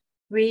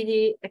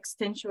 really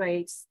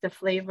accentuates the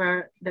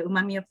flavor, the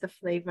umami of the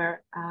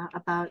flavor,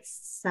 about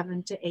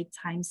 7 to 8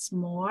 times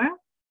more.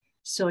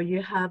 So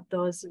you have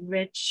those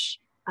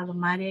rich,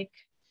 aromatic,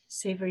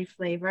 savory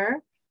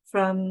flavor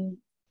from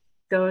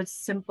those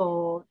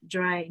simple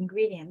dry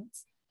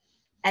ingredients.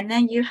 And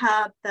then you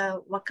have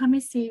the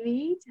wakame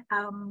seaweed.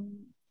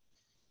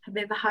 Have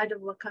you ever heard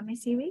of wakame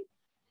seaweed?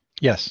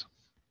 Yes.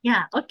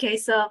 Yeah. Okay.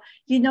 So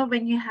you know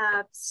when you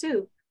have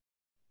soup,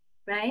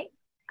 right?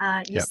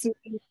 You Yep. see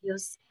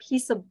this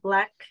piece of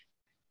black,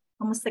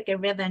 almost like a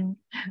ribbon.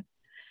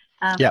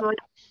 Yep.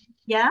 Floating.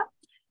 Yeah.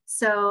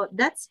 So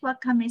that's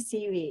wakame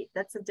seaweed.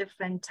 That's a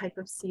different type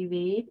of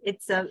seaweed.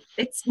 It's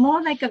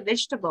more like a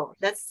vegetable.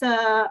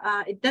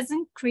 It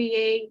doesn't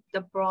create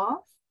the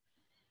broth,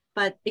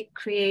 but it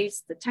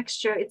creates the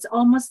texture. It's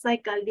almost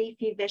like a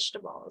leafy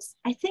vegetables.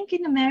 I think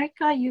in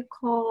America you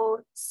call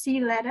sea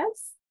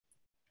lettuce.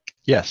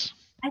 Yes.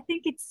 I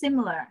think it's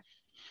similar.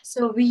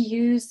 So we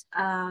use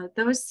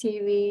those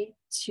seaweed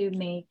to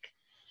make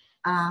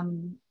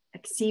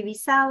like seaweed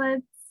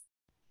salads,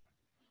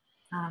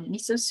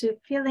 miso soup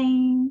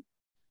filling.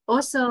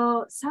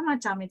 Also,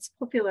 summertime it's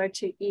popular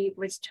to eat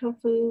with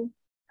tofu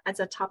as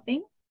a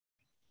topping.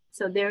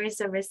 So there is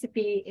a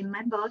recipe in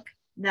my book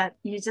that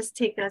you just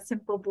take a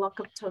simple block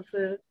of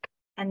tofu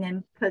and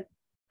then put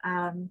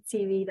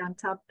seaweed on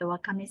top, the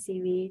wakame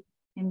seaweed,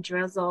 and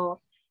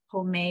drizzle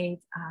homemade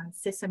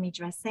sesame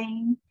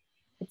dressing.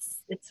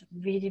 It's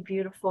really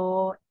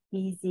beautiful,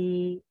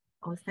 easy,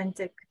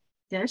 authentic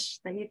dish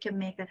that you can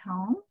make at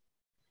home.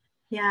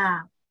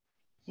 Yeah.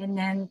 And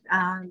then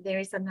there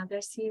is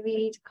another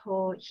seaweed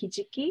called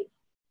hijiki.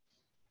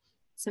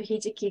 So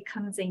hijiki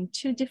comes in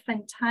 2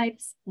 different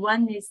types.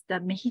 One is the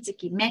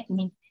mehijiki, me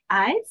means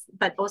eyes,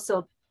 but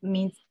also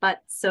means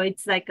butt. So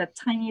it's like a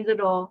tiny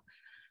little,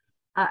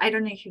 I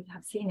don't know if you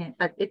have seen it,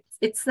 but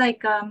it's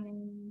like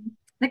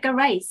a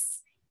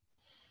rice,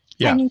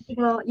 Yeah. tiny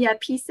little, yeah,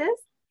 pieces.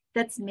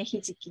 That's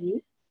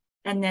mehijiki.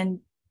 And then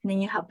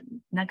you have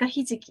naga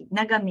hijiki.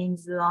 Naga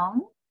means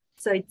long.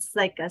 So it's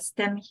like a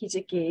stem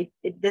hijiki.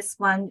 This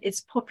one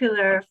is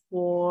popular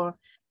for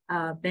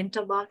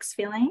bento box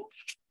filling.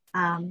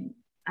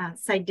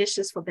 Side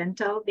dishes for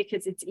bento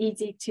because it's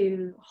easy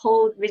to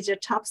hold with your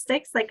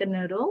chopsticks like a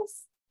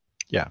noodles.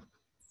 Yeah.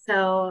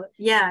 So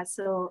yeah,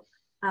 so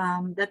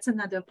that's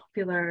another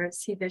popular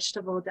sea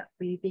vegetable that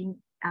we've been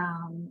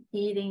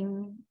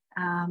eating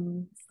I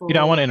want for.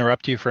 to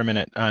interrupt you for a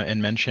minute and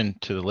mention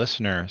to the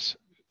listeners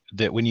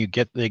that when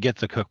they get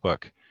the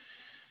cookbook,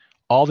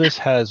 all this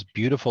has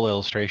beautiful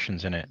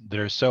illustrations in it that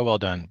are so well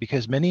done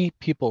because many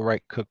people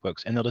write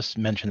cookbooks and they'll just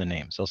mention the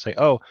names. They'll say,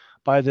 oh,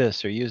 buy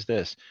this or use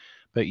this.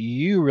 But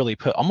you really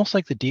put almost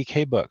like the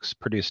DK books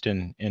produced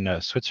in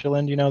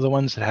Switzerland, the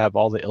ones that have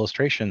all the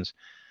illustrations,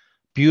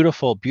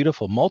 beautiful,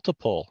 beautiful,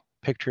 multiple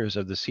pictures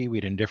of the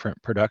seaweed in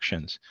different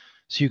productions.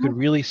 So you could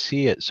really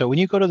see it. So when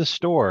you go to the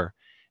store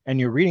and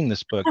you're reading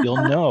this book,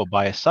 you'll know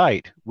by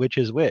sight which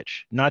is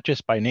which, not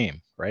just by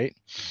name, right?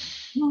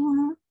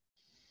 Mhm.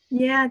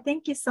 Yeah,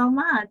 thank you so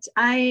much.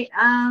 By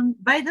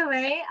the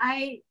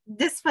way,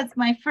 this was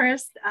my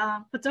first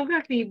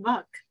photography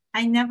book.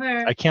 I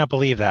never, I can't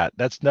believe that.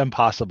 That's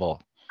impossible.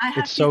 I It's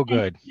have to so thank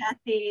good.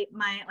 Kathy,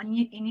 my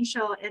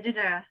initial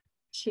editor.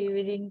 She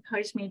really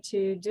encouraged me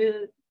to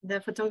do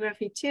the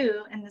photography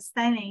too and the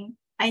styling.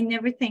 I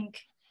never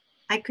think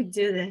I could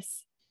do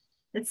this.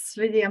 It's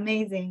really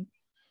amazing.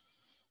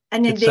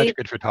 And then It's such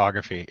good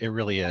photography. It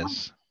really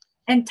is.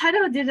 and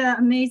Taro did an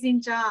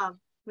amazing job,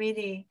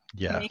 really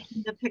Yeah.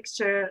 making the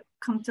picture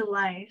come to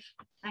life.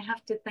 I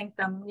have to thank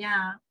them.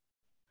 Yeah.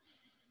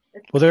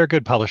 Well, they're a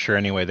good publisher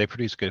anyway. They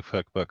produce good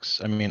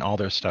cookbooks. I mean, all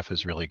their stuff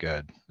is really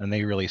good, and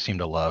they really seem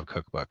to love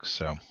cookbooks.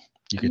 So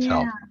you could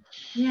tell. Yeah.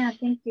 Yeah.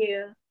 Thank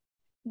you.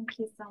 Thank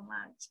you so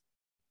much.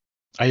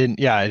 I didn't,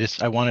 yeah,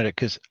 I wanted it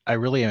because I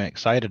really am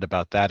excited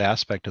about that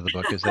aspect of the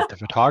book is that the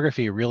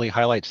photography really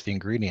highlights the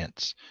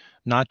ingredients,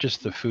 not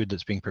just the food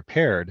that's being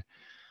prepared,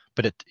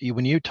 but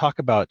when you talk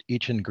about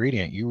each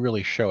ingredient, you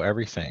really show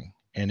everything.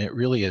 And it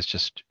really is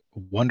just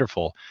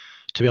wonderful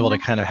to be able to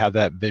Yeah. kind of have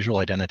that visual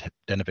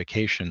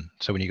identification.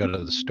 So when you go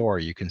to the store,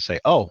 you can say,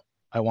 oh,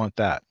 I want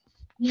that.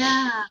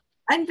 Yeah.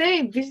 I'm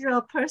very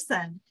visual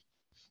person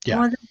Yeah.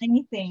 more than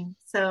anything.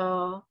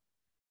 So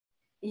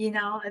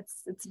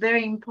it's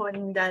very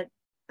important that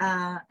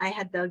I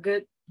had the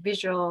good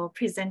visual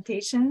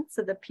presentation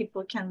so that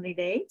people can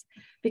relate.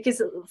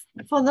 Because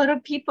for a lot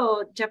of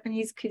people,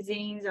 Japanese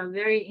cuisines are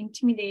very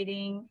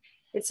intimidating.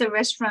 It's a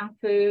restaurant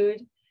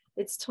food.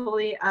 It's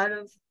totally out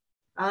of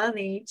our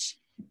reach,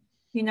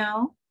 you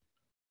know.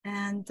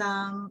 And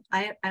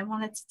I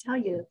wanted to tell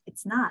you,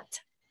 it's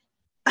not.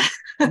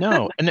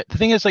 No, and the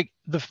thing is, like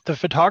the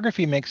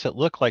photography makes it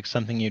look like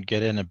something you'd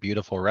get in a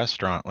beautiful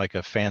restaurant, like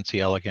a fancy,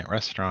 elegant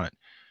restaurant.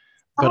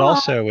 But Oh,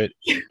 also,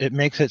 it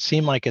makes it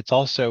seem like it's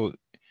also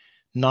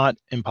not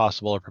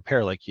impossible to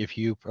prepare. Like if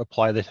you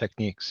apply the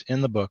techniques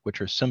in the book,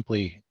 which are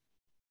simply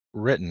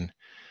written,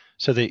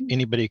 so that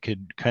anybody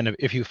could kind of,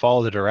 if you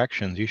follow the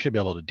directions, you should be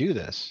able to do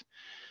this.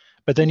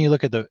 But then you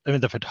look at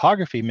the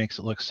photography makes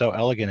it look so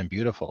elegant and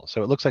beautiful.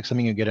 So it looks like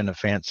something you get in a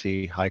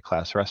fancy high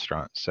class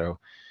restaurant. So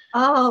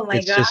Oh my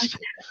it's God. just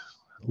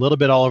a little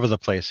bit all over the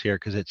place here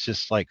because it's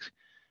just like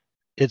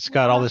it's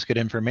got all this good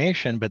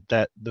information, but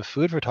that the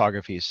food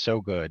photography is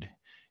so good.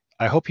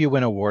 I hope you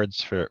win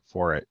awards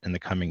for it in the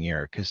coming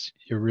year because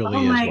it Oh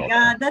really is my well God,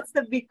 done. that's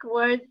the big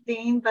word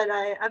thing, but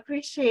I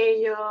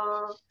appreciate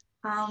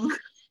um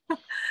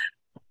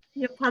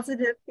your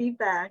positive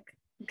feedback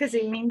because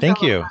it means a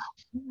Thank lot. you.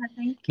 Yeah,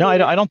 thank No,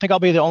 you. I don't think I'll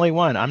be the only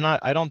one. I'm not.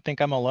 I don't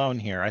think I'm alone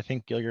here. I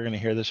think you're going to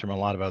hear this from a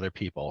lot of other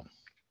people.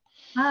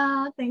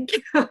 Oh, thank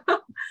you.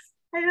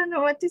 I don't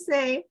know what to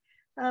say.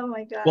 Oh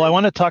my Well, I God.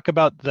 want to talk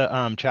about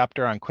the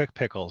chapter on quick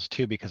pickles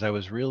too, because I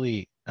was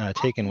really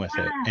taken with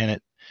it, Yeah.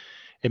 and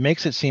it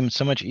makes it seem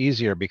so much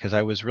easier because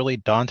I was really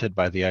daunted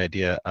by the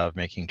idea of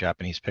making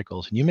Japanese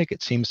pickles, and you make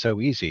it seem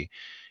so easy.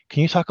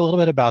 Can you talk a little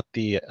bit about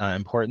the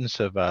importance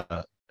of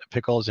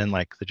pickles in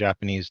like the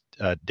Japanese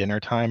dinner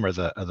time or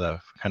the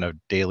kind of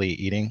daily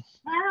eating?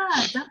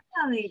 Yeah,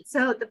 definitely.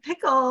 So the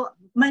pickle,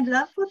 my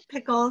love with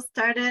pickles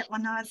started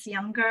when I was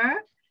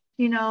younger.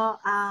 You know,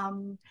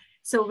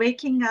 so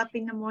waking up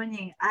in the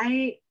morning,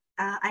 I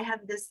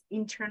have this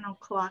internal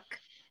clock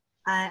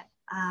uh,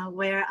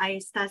 where I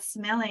start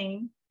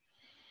smelling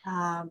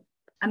um,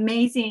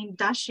 amazing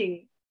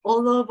dashi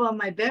all over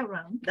my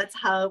bedroom. That's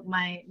how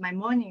my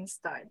morning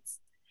starts.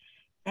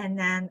 And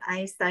then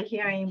I start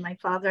hearing my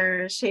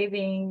father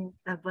shaving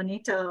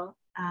bonito,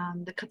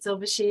 the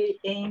katsuobushi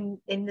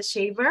in the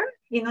shaver,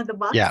 you know, the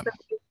box Yeah, that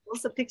we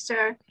also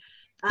picture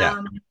yeah,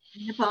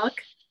 in the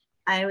book.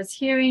 I was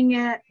hearing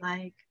it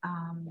like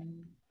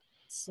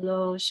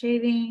slow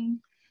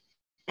shaving.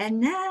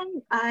 And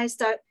then I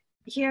start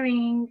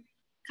hearing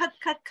cut,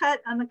 cut,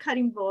 cut on the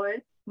cutting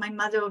board. My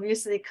mother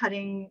obviously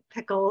cutting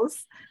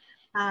pickles.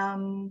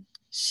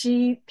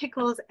 She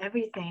pickles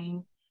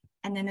everything.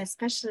 And then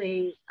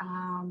especially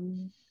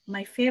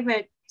my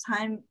favorite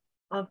time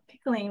of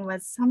pickling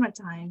was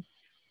summertime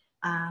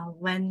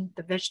when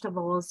the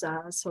vegetables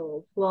are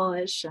so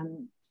flourish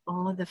and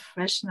all the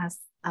freshness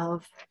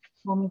of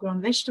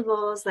homegrown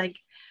vegetables, like,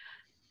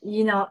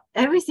 you know,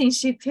 everything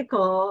she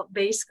pickle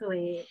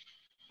basically.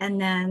 And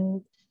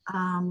then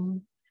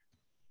um,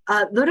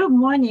 a little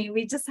morning,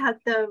 we just had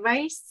the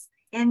rice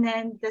and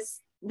then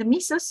the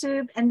miso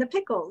soup and the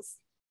pickles.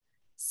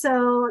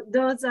 So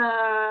those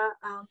are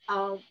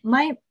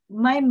my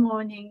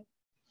morning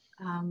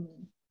um,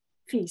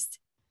 feast,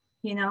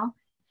 you know.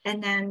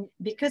 And then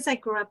because I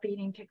grew up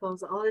eating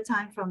pickles all the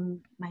time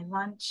from my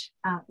lunch,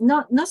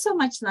 not so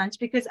much lunch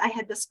because I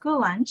had the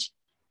school lunch,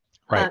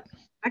 right. but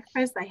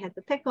breakfast I had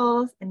the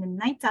pickles, and then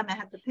nighttime I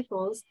had the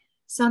pickles.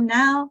 So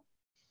now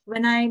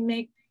when I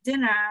make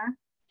dinner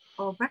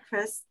or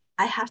breakfast,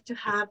 I have to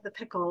have the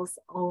pickles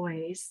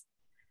always.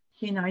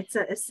 You know, it's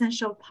an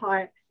essential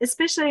part,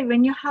 especially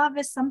when you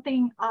harvest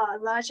something a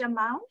large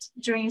amount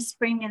during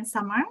spring and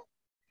summer.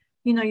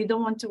 You know, you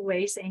don't want to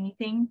waste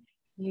anything.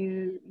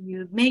 You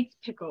make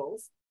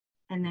pickles,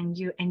 and then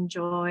you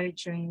enjoy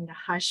during the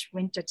harsh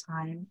winter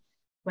time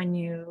when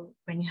you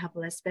have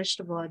less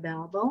vegetable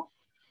available.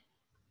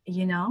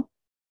 You know,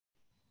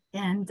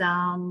 and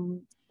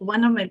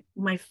one of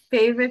my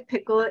favorite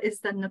pickle is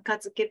the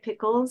nukazuke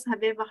pickles.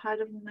 Have you ever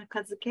heard of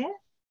nukazuke?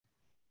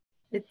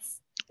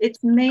 It's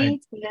I,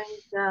 made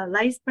with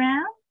rice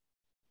bran.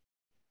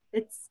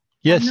 It's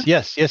kind yes, of,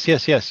 yes, yes,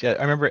 yes, yes. Yeah,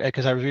 I remember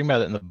because I was reading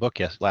about it in the book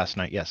last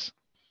night. Yes.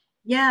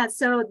 yeah.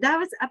 So that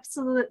was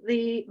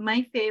absolutely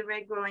my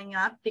favorite growing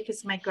up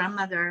because my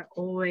grandmother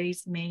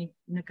always made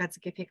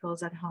nukazuke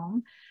pickles at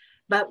home.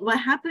 But what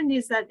happened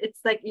is that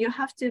it's like you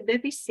have to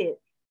babysit.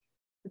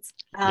 It's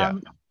Yeah.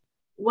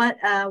 what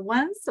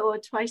once or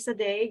twice a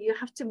day you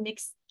have to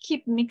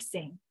keep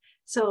mixing.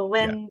 So Yeah.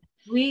 when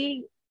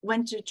we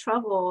went to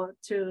travel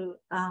to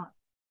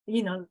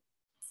you know,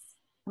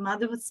 some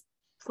other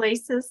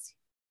places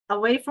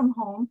away from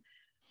home,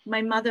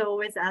 my mother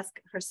always asked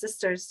her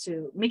sisters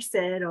to mix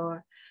it,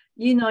 or,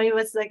 you know, it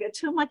was like a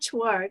too much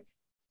work.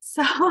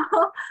 So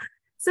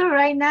so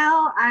right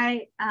now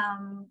I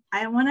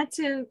wanted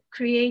to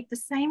create the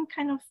same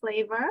kind of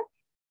flavor,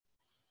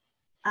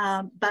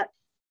 but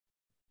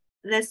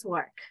less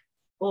work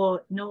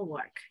or no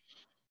work.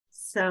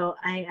 So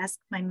I asked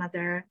my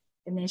mother,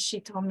 and then she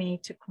told me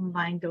to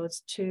combine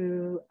those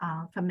two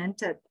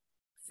fermented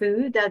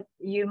food that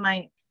you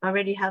might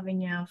already have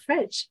in your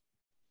fridge,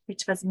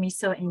 which was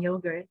miso and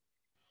yogurt.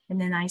 And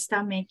then I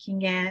started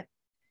making it,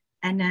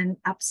 and then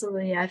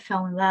absolutely I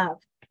fell in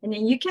love. And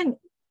then you can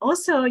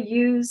also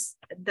use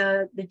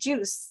the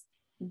juice,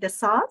 the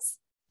sauce,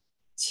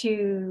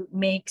 to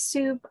make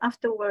soup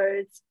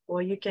afterwards,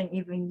 or you can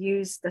even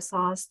use the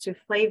sauce to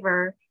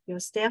flavor your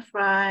stir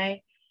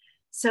fry.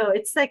 So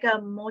it's like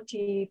a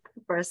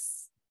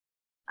multi-purpose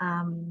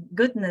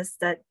goodness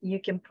that you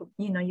can,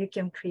 you know, you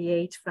can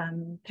create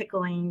from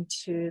pickling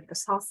to the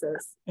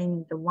sauces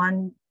in the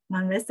one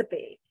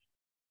recipe.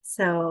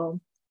 So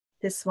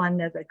this one,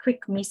 the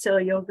quick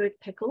miso yogurt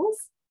pickles,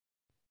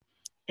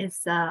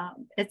 it's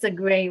a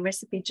great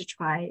recipe to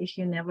try if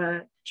you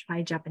never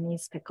try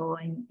Japanese pickle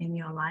in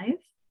your life.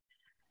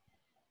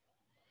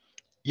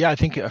 Yeah, I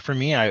think for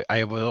me,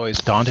 I was always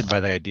daunted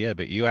by the idea,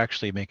 but you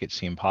actually make it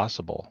seem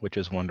possible, which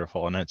is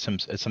wonderful. And it's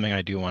something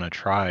I do want to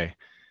try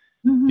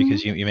Mm-hmm.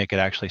 because you make it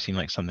actually seem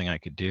like something I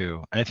could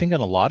do. And I think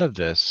in a lot of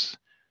this,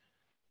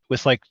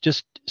 with like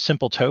just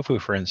simple tofu,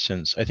 for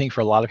instance, I think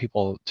for a lot of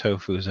people,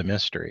 tofu is a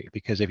mystery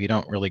because if you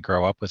don't really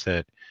grow up with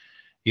it,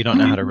 you don't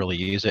know how to Mm-hmm. really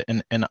use it.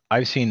 And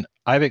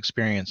I've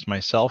experienced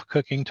myself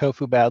cooking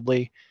tofu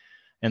badly,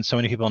 and so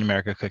many people in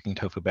America cooking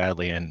tofu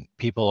badly, and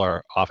people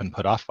are often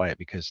put off by it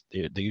because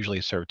they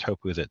usually serve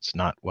tofu that's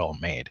not well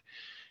made.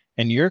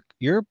 And your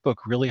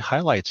book really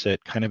highlights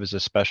it kind of as a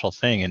special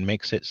thing and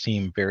makes it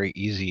seem very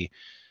easy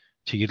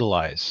to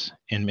utilize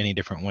in many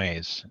different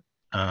ways.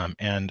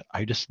 And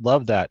I just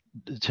love that.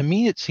 To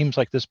me, it seems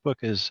like this book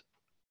is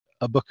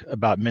a book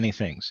about many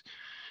things.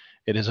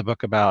 It is a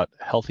book about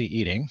healthy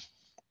eating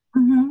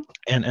Mm-hmm.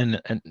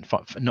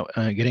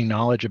 and getting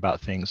knowledge about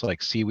things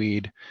like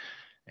seaweed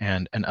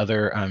and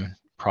other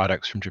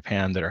products from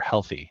Japan that are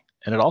healthy.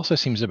 And it also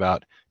seems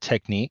about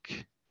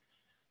technique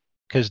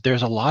because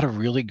there's a lot of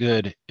really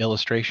good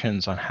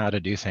illustrations on how to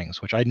do things,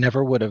 which I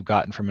never would have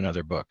gotten from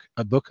another book.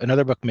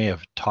 Another book may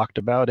have talked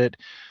about it,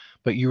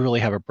 but you really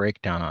have a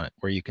breakdown on it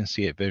where you can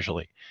see it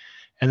visually.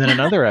 And then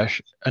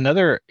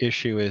another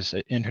issue is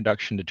an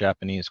introduction to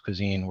Japanese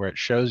cuisine, where it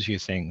shows you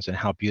things and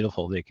how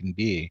beautiful they can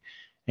be,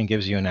 and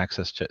gives you an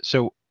access to it.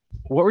 So,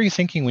 what were you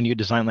thinking when you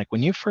designed, like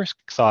when you first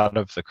thought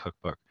of the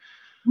cookbook?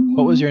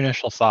 What was Mm-hmm. your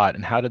initial thought,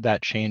 and how did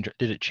that change?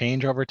 Did it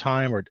change over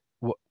time, or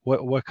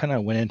what kind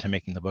of went into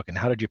making the book, and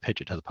how did you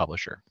pitch it to the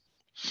publisher?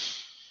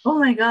 Oh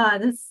my God,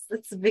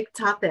 that's a big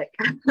topic.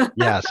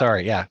 Yeah,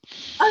 sorry. Yeah.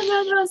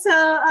 Oh no, no. So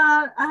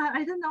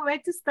I don't know where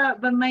to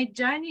start, but my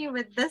journey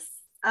with this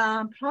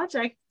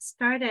project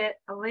started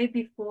way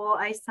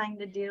before I signed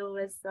the deal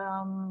with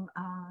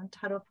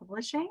Taro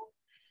Publishing.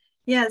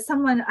 Yeah,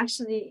 someone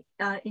actually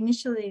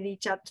initially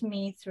reached out to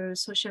me through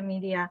social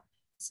media.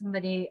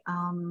 Somebody,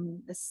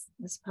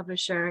 this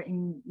publisher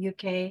in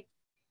UK,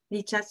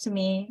 reached out to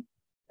me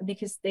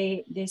because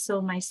they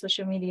saw my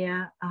social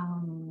media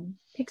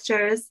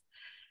pictures,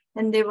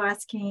 and they were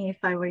asking if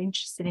I were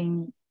interested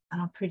in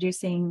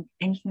producing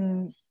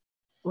anything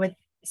with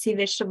sea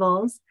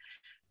vegetables.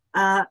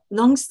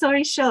 Long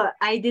story short,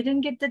 I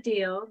didn't get the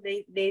deal.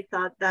 They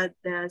thought that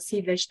the sea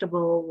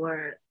vegetable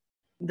were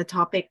the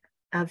topic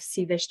of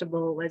sea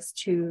vegetable was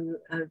too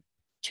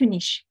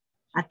niche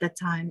at the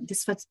time.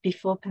 This was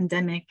before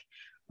pandemic,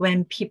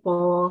 when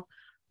people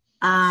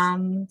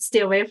stay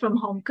away from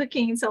home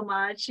cooking so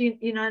much.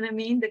 You know what I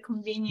mean? The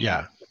convenience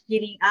Yeah. of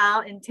eating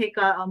out and take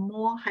a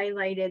more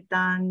highlighted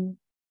than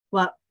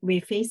what we're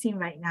facing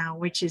right now,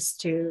 which is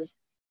to,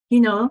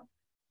 you know,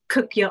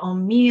 cook your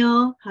own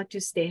meal, how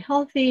to stay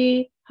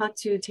healthy, how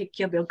to take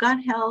care of your gut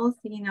health.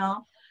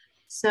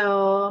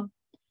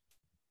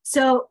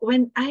 So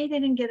when I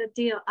didn't get a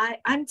deal,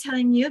 I'm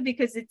telling you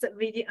because it's a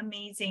really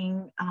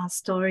amazing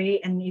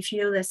story. And if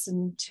you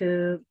listen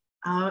to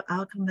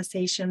our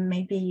conversation,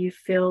 maybe you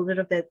feel a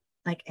little bit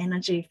like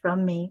energy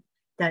from me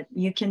that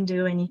you can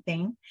do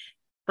anything.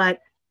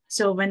 But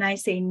so when I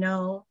say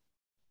no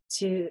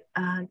to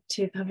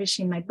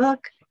publishing my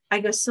book, I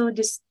got so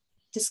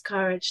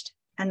discouraged,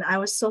 and I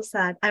was so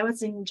sad. I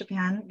was in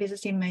Japan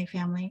visiting my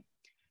family,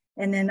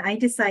 and then I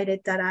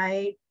decided that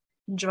I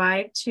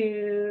drive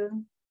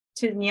to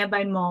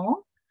nearby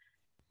mall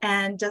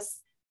and just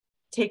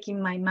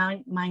taking my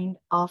mind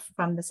off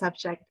from the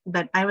subject.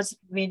 But I was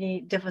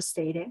really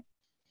devastated,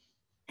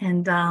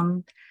 and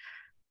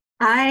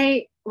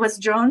I was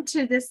drawn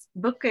to this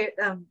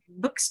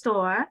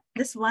bookstore.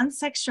 This one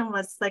section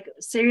was like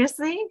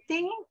seriously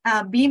thing,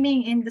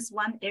 beaming in this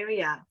one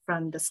area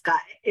from the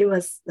sky. It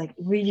was like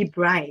really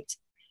bright,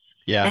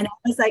 Yeah. and I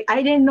was like,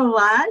 I didn't know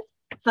what,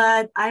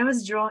 but I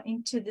was drawn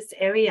into this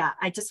area.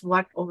 I just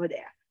walked over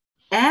there,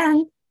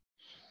 and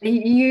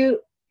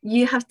you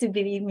you have to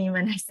believe me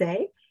when I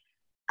say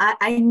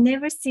I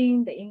never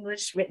seen the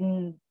English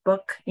written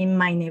book in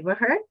my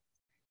neighborhood,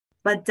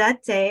 but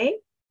that day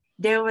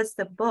there was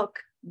the book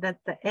that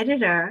the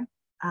editor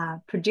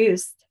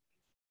produced.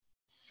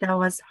 That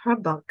was her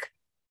book,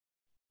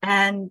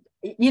 and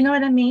you know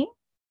what I mean.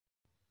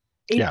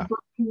 It, Yeah.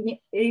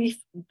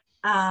 if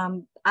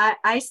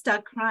I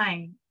start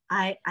crying.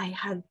 I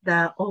had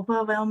the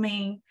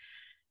overwhelming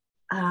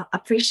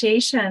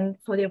appreciation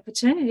for the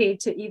opportunity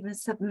to even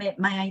submit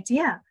my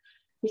idea,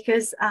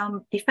 because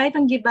if I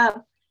don't give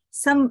up,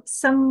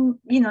 somewhere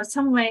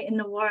in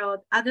the world,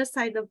 other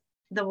side of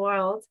the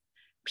world,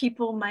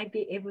 people might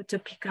be able to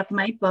pick up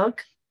my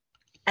book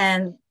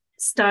and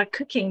start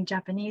cooking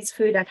Japanese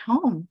food at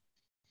home.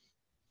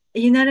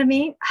 You know what I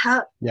mean?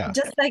 How Yeah.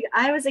 just like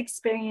I was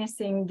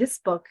experiencing this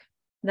book,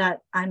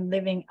 that I'm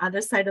living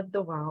other side of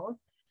the world,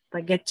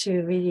 but get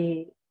to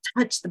really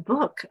touch the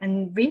book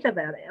and read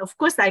about it. Of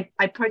course,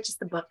 I purchased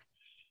the book,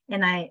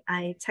 and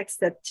I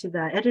texted to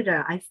the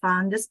editor. I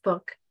found this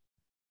book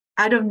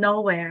out of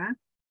nowhere.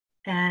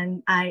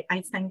 and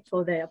I thank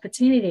for the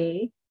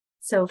opportunity.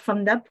 So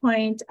from that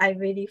point, I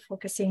really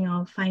focusing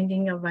on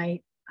finding a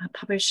right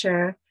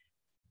publisher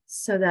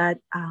so that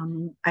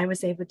I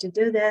was able to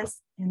do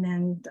this. And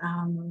then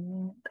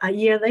a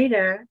year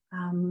later,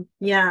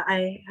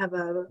 I have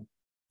a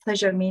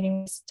pleasure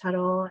meeting with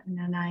Taro, and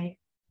then I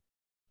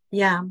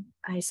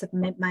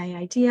submit my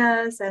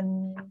ideas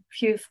and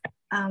few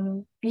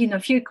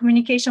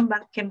communication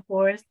back and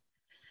forth.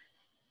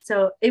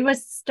 So it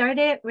was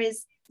started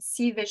with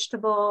sea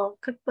vegetable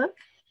cookbook,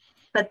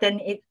 but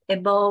then it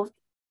evolved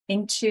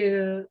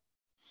into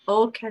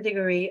all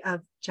category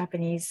of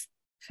Japanese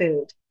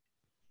food.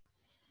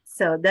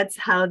 So that's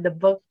how the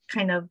book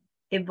kind of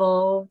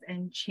evolved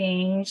and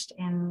changed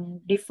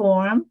and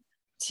reformed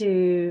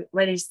to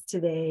what is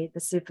today the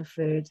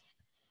superfood,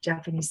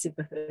 Japanese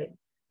superfood.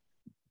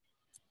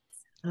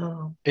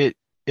 Oh,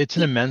 It's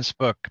an immense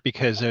book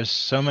because there's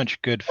so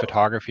much good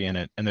photography in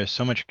it, and there's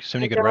so many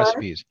my good God.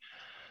 recipes.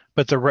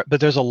 But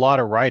there's a lot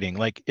of writing.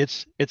 Like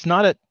it's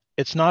not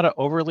an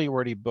overly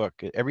wordy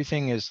book.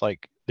 Everything is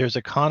like there's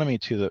economy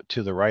to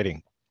the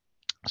writing,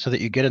 so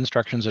that you get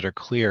instructions that are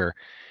clear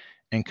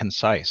and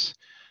concise.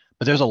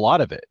 But there's a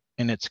lot of it,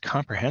 and it's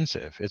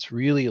comprehensive. It's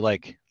really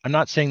like, I'm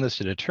not saying this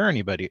to deter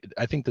anybody.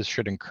 I think this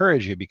should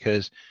encourage you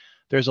because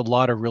there's a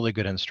lot of really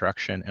good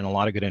instruction and a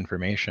lot of good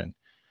information.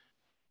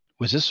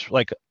 Was this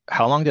like,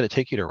 how long did it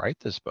take you to write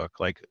this book?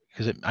 Like,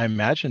 because I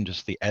imagine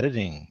just the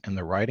editing and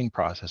the writing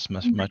process Oh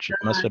my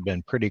must God. have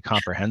been pretty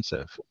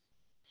comprehensive.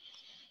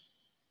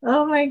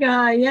 Oh my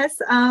God. Yes.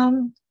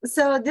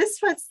 So this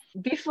was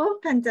before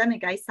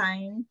pandemic, I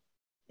signed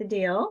the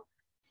deal.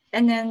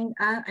 And then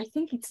I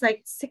think it's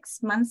like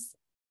 6 months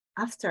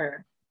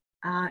after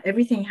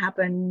everything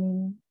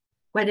happened,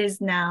 what is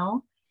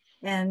now,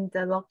 and the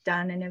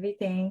lockdown and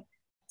everything.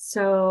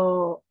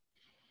 So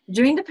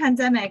during the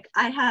pandemic,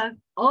 I have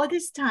all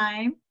this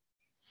time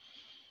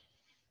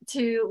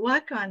to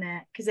work on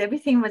it because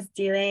everything was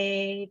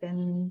delayed,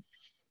 and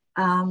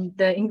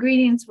the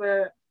ingredients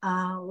were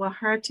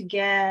hard to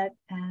get,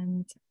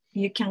 and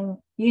you can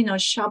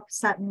shop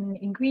certain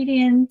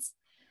ingredients.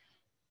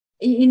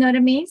 You know what I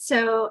mean?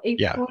 So it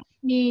Yeah.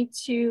 forced me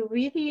to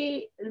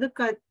really look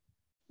at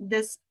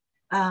this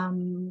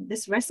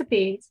this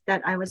recipes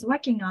that I was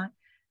working on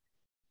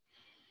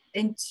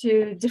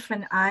into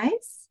different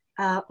eyes.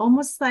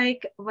 Almost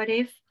like, what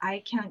if I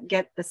can't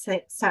get the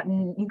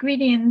certain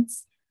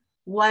ingredients?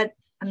 What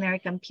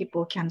American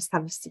people can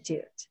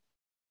substitute?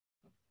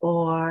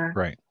 Or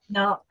Right.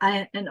 no,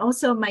 and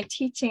also my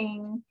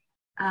teaching,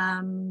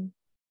 um,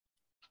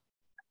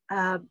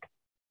 uh,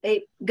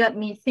 it got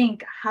me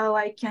think how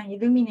I can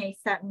illuminate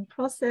certain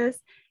process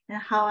and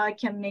how I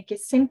can make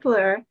it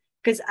simpler,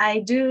 because I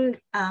do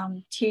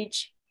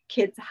teach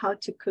kids how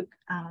to cook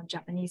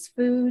Japanese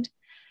food.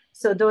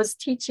 So those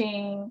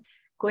teaching,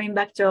 going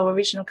back to our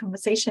original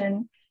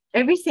conversation,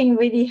 everything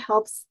really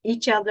helps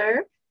each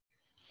other.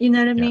 You know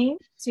what I Yeah. mean?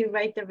 To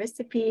write the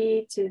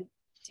recipe, to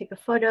take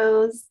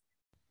photos,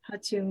 how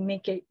to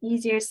make it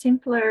easier,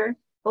 simpler,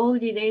 all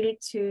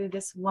related to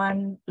this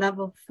one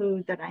level of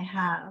food that I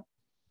have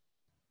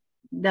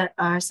that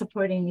are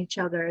supporting each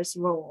other's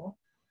role.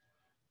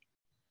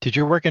 Did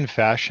your work in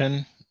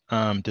fashion,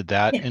 did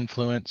that Yeah.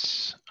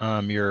 influence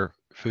your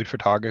food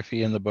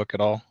photography in the book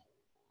at all?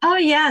 Oh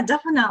yeah,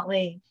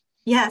 definitely.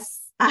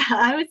 Yes,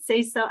 I would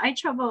say so. I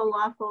travel a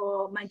lot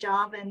for my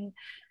job, and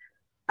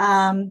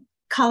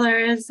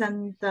colors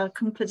and the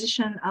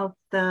composition of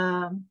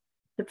the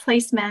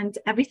placement,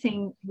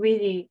 everything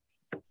really,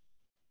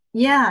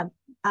 yeah,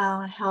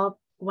 help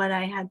what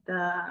I had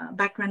the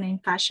background in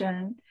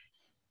fashion.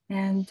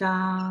 And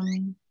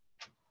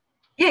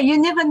yeah, you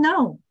never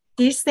know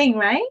this thing,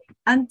 right?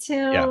 Yeah.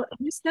 Until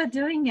you start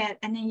doing it,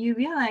 and then you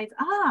realize,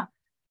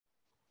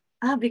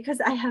 because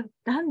I have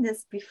done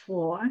this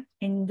before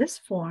in this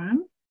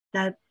form,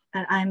 that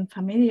I'm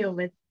familiar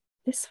with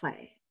this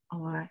way,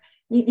 or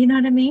you know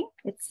what I mean?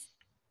 It's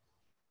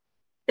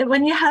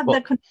when you have the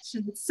Well,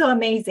 connection, it's so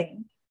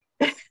amazing.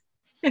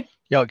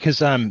 yeah, because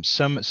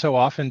so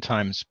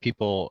oftentimes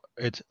people,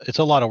 it's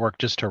a lot of work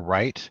just to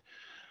write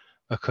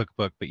a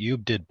cookbook, but you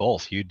did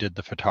both. You did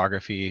the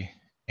photography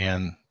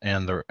and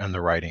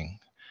the writing.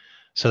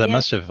 So that Yeah.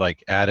 must have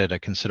like added a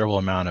considerable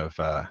amount of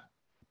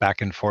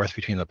back and forth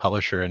between the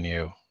publisher and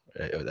you.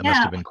 That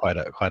must have Yeah. been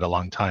quite a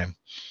long time.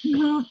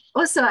 Mhm.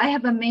 Also, I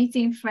have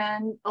amazing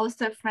friend,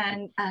 author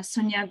friend,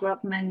 Sonia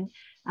Grobman.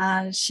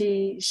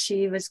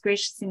 She was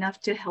gracious enough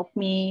to help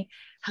me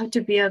how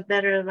to be a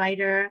better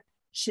writer.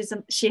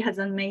 She has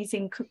an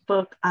amazing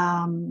cookbook.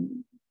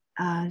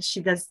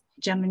 She does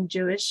German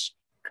Jewish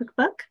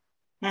cookbook,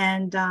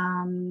 and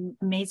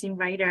amazing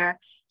writer.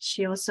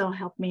 She also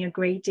helped me a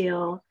great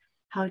deal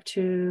how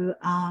to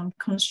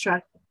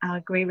construct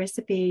great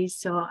recipes.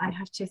 So I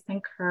have to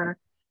thank her.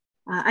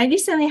 I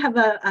recently have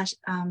a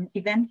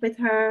event with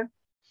her,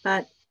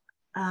 but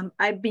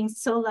I've been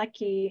so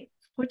lucky,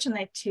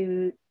 fortunate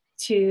to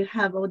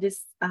have all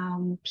these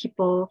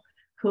people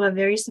who are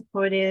very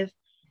supportive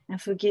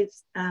and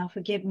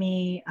forgive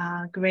me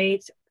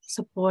great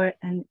support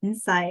and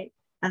insight.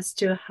 as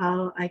to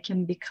how I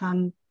can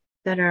become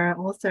better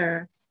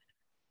author.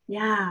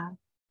 Yeah.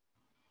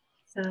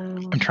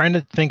 I'm So trying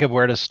to think of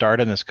where to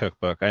start in this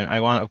cookbook.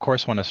 Of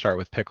course, want to start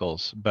with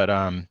pickles, but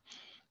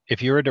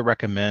if you were to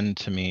recommend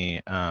to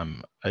me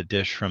a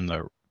dish from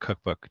the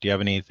cookbook, do you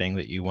have anything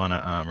that you want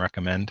to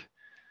recommend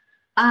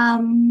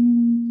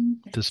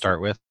to let's see.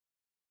 start with?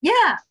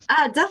 Yeah,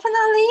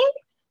 definitely.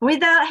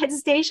 Without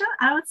hesitation,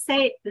 I would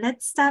say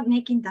let's start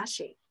making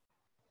dashi.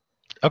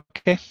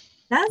 Okay,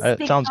 That's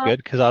it sounds because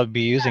good because I'll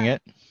be using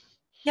it.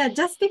 yeah,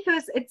 just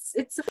because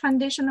it's a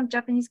foundation of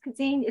Japanese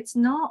cuisine. It's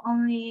not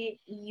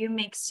only you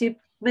make soup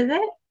with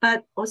it,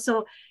 but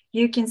also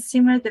you can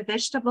simmer the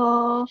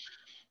vegetable.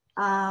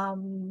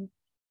 Um,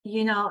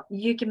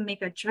 you can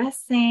make a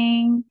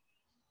dressing.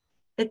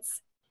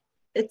 It's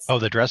it's Oh,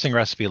 the dressing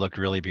recipe looked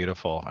really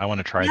beautiful. I want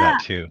to try that yeah.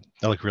 too.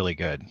 That looked really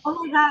good.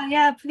 Oh my God,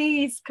 yeah,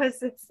 please,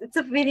 because it's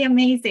a really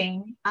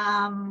amazing.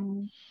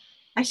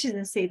 I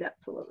shouldn't say that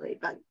probably,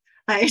 but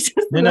I just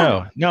No, love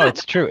no, no,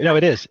 it's true. No,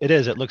 it is. It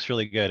is. It looks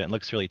really good. It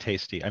looks really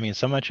tasty. I mean,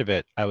 so much of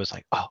it, I was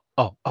like, oh,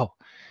 oh, oh.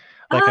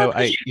 Like oh,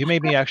 you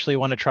made me actually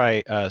want to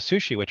try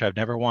sushi, which I've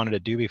never wanted to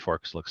do before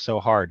because it looks so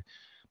hard.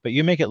 But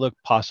you make it look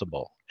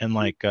possible. And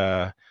like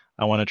I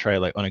want to try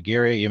like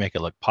onigiri, you make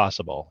it look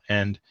possible.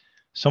 And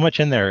so much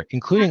in there,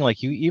 including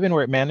like you even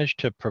where it managed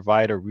to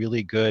provide a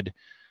really good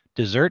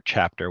dessert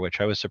chapter,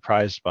 which I was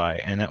surprised by,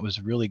 and that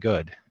was really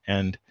good.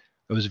 And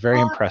I was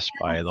very oh, impressed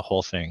by the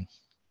whole thing.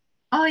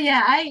 oh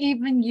yeah, I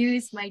even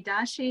use my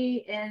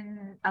dashi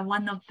in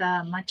one of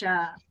the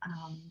matcha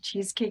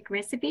cheesecake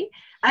recipe.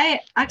 I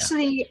Yeah.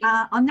 actually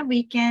on the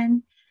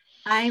weekend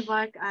I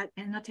work at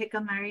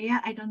Enoteca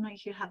Maria. I don't know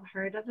if you have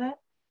heard of it.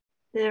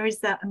 There is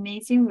an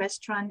amazing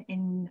restaurant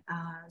in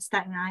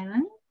Staten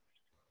Island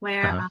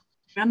where Uh-huh.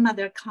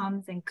 grandmother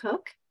comes and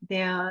cook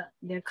their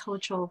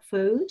cultural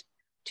food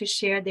to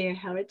share their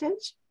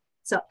heritage.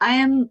 So I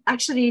am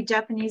actually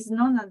Japanese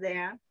nonna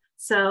there.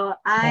 So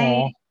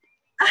I Oh,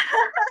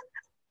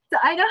 so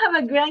I don't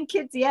have a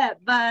grandkids yet,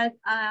 but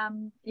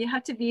you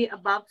have to be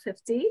above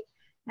 50.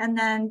 And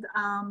then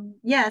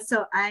yeah,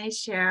 so I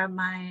share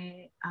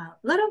my a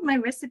lot of my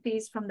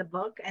recipes from the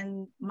book,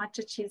 and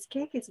matcha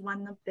cheesecake is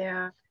one of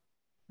their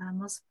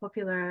most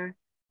popular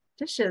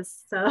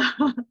dishes. So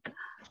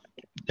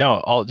no,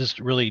 all just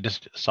really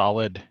just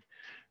solid,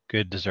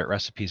 good dessert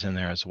recipes in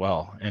there as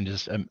well. And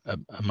just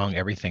among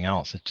everything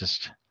else, it's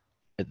just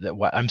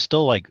I'm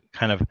still like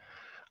kind of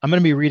I'm going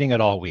to be reading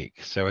it all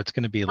week, so it's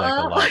going to be like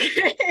a oh, lot.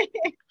 okay.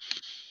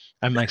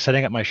 I'm like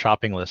setting up my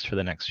shopping list for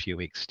the next few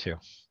weeks too.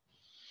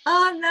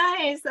 Oh,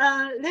 nice.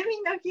 Let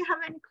me know if you have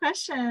any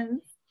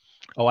questions.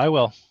 Oh, I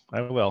will.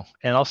 I will.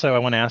 And also, I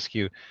want to ask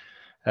you,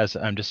 as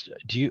I'm just,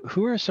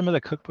 who are some of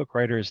the cookbook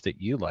writers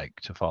that you like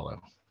to follow?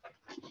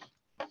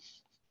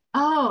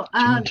 Oh, Do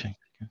you mind?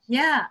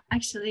 yeah,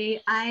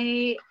 actually,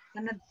 I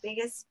am the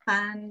biggest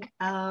fan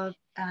of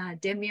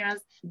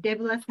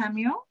Deborah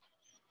Samuel.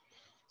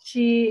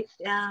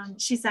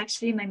 She's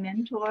actually my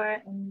mentor,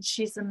 and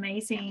she's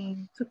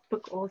amazing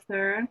cookbook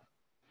author.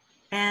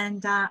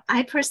 And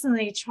I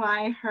personally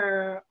try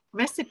her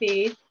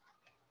recipe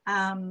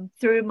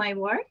through my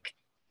work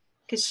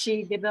because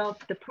she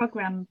developed the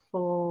program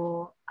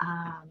for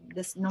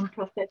this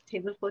nonprofit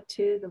Table for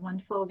Two, the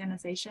wonderful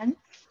organization.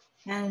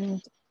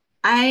 And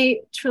I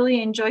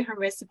truly enjoy her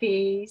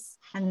recipes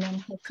and then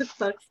her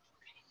cookbooks.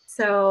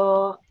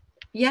 So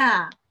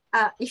yeah,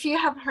 if you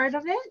have heard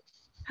of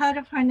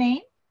her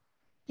name,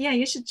 yeah,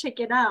 you should check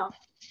it out.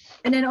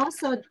 And then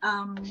also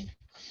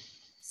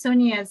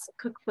Sonia's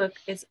cookbook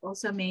is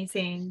also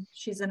amazing.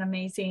 She's an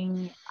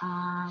amazing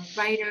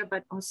writer,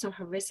 but also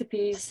her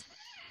recipes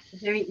are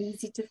very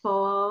easy to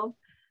follow.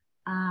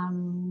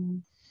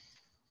 Um,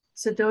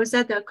 so those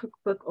are the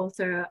cookbook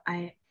author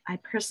I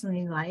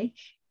personally like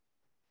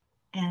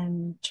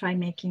and try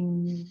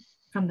making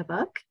from the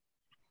book.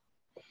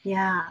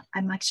 Yeah,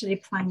 I'm actually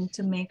planning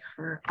to make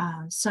her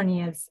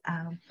Sonia's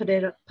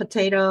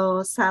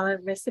potato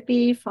salad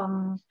recipe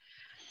from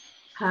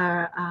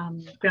her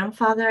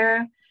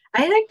grandfather.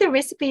 I like the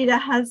recipe that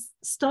has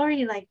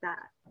story like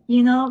that,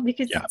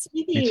 because Yeah, it's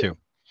me really, too.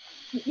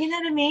 you know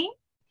what I mean?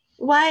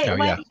 Why Oh,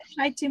 why yeah. did you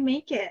try to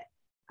make it?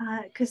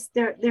 Because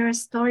there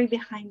is story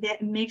behind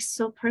it. It makes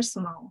so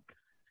personal,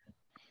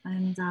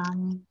 and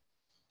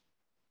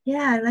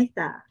yeah, I like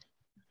that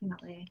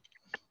definitely.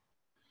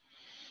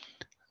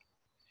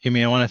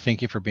 Yumi, I want to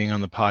thank you for being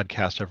on the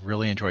podcast. I've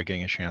really enjoyed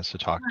getting a chance to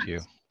talk to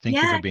you.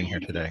 Thank you for Yeah, being here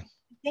today.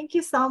 thank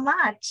you so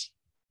much.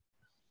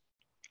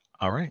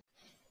 All right.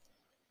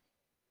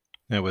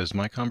 It was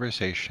my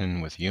conversation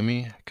with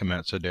Yumi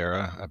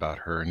Komatsudaira about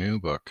her new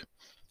book,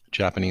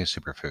 Japanese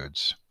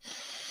Superfoods.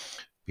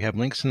 We have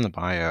links in the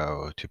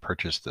bio to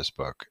purchase this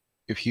book.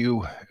 If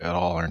you at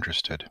all are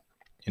interested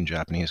in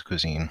Japanese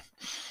cuisine,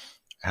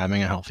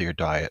 having a healthier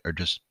diet, or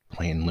just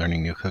plain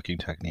learning new cooking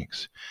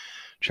techniques,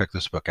 check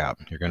this book out.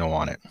 You're going to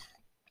want it.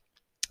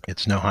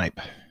 It's no hype.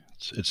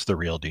 It's the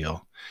real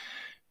deal.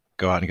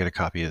 Go out and get a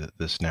copy of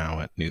this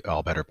now at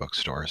all better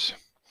bookstores.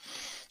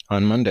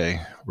 On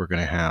Monday, we're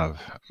going to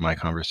have my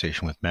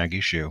conversation with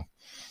Maggie Shu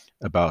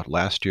about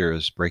last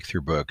year's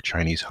breakthrough book,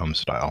 Chinese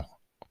Homestyle.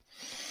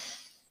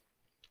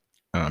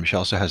 She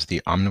also has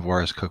the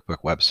Omnivore's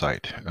Cookbook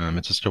website.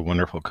 It's just a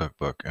wonderful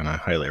cookbook, and I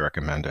highly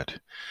recommend it.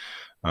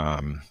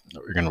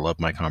 You're going to love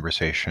my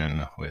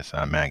conversation with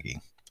Maggie.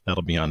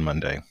 That'll be on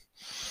Monday.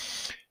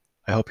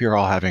 I hope you're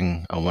all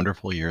having a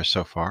wonderful year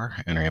so far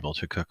and are able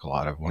to cook a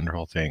lot of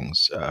wonderful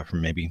things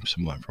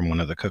from one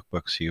of the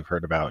cookbooks you've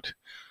heard about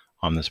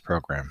on this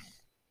program.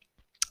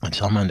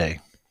 Until Monday,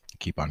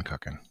 keep on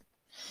cooking.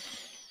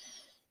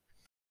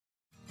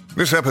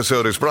 This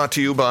episode is brought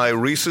to you by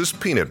Reese's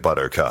Peanut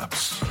Butter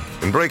Cups.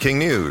 In breaking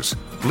news,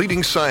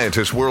 leading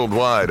scientists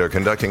worldwide are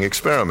conducting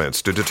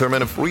experiments to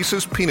determine if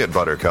Reese's Peanut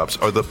Butter Cups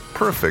are the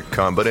perfect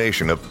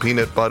combination of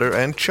peanut butter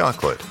and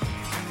chocolate.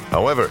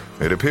 However,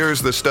 it appears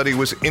the study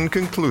was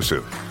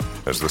inconclusive,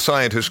 as the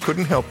scientists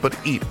couldn't help but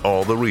eat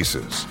all the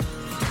Reese's.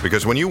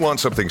 Because when you want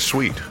something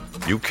sweet,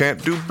 you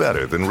can't do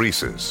better than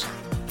Reese's.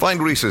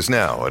 Find Reese's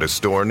now at a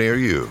store near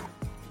you.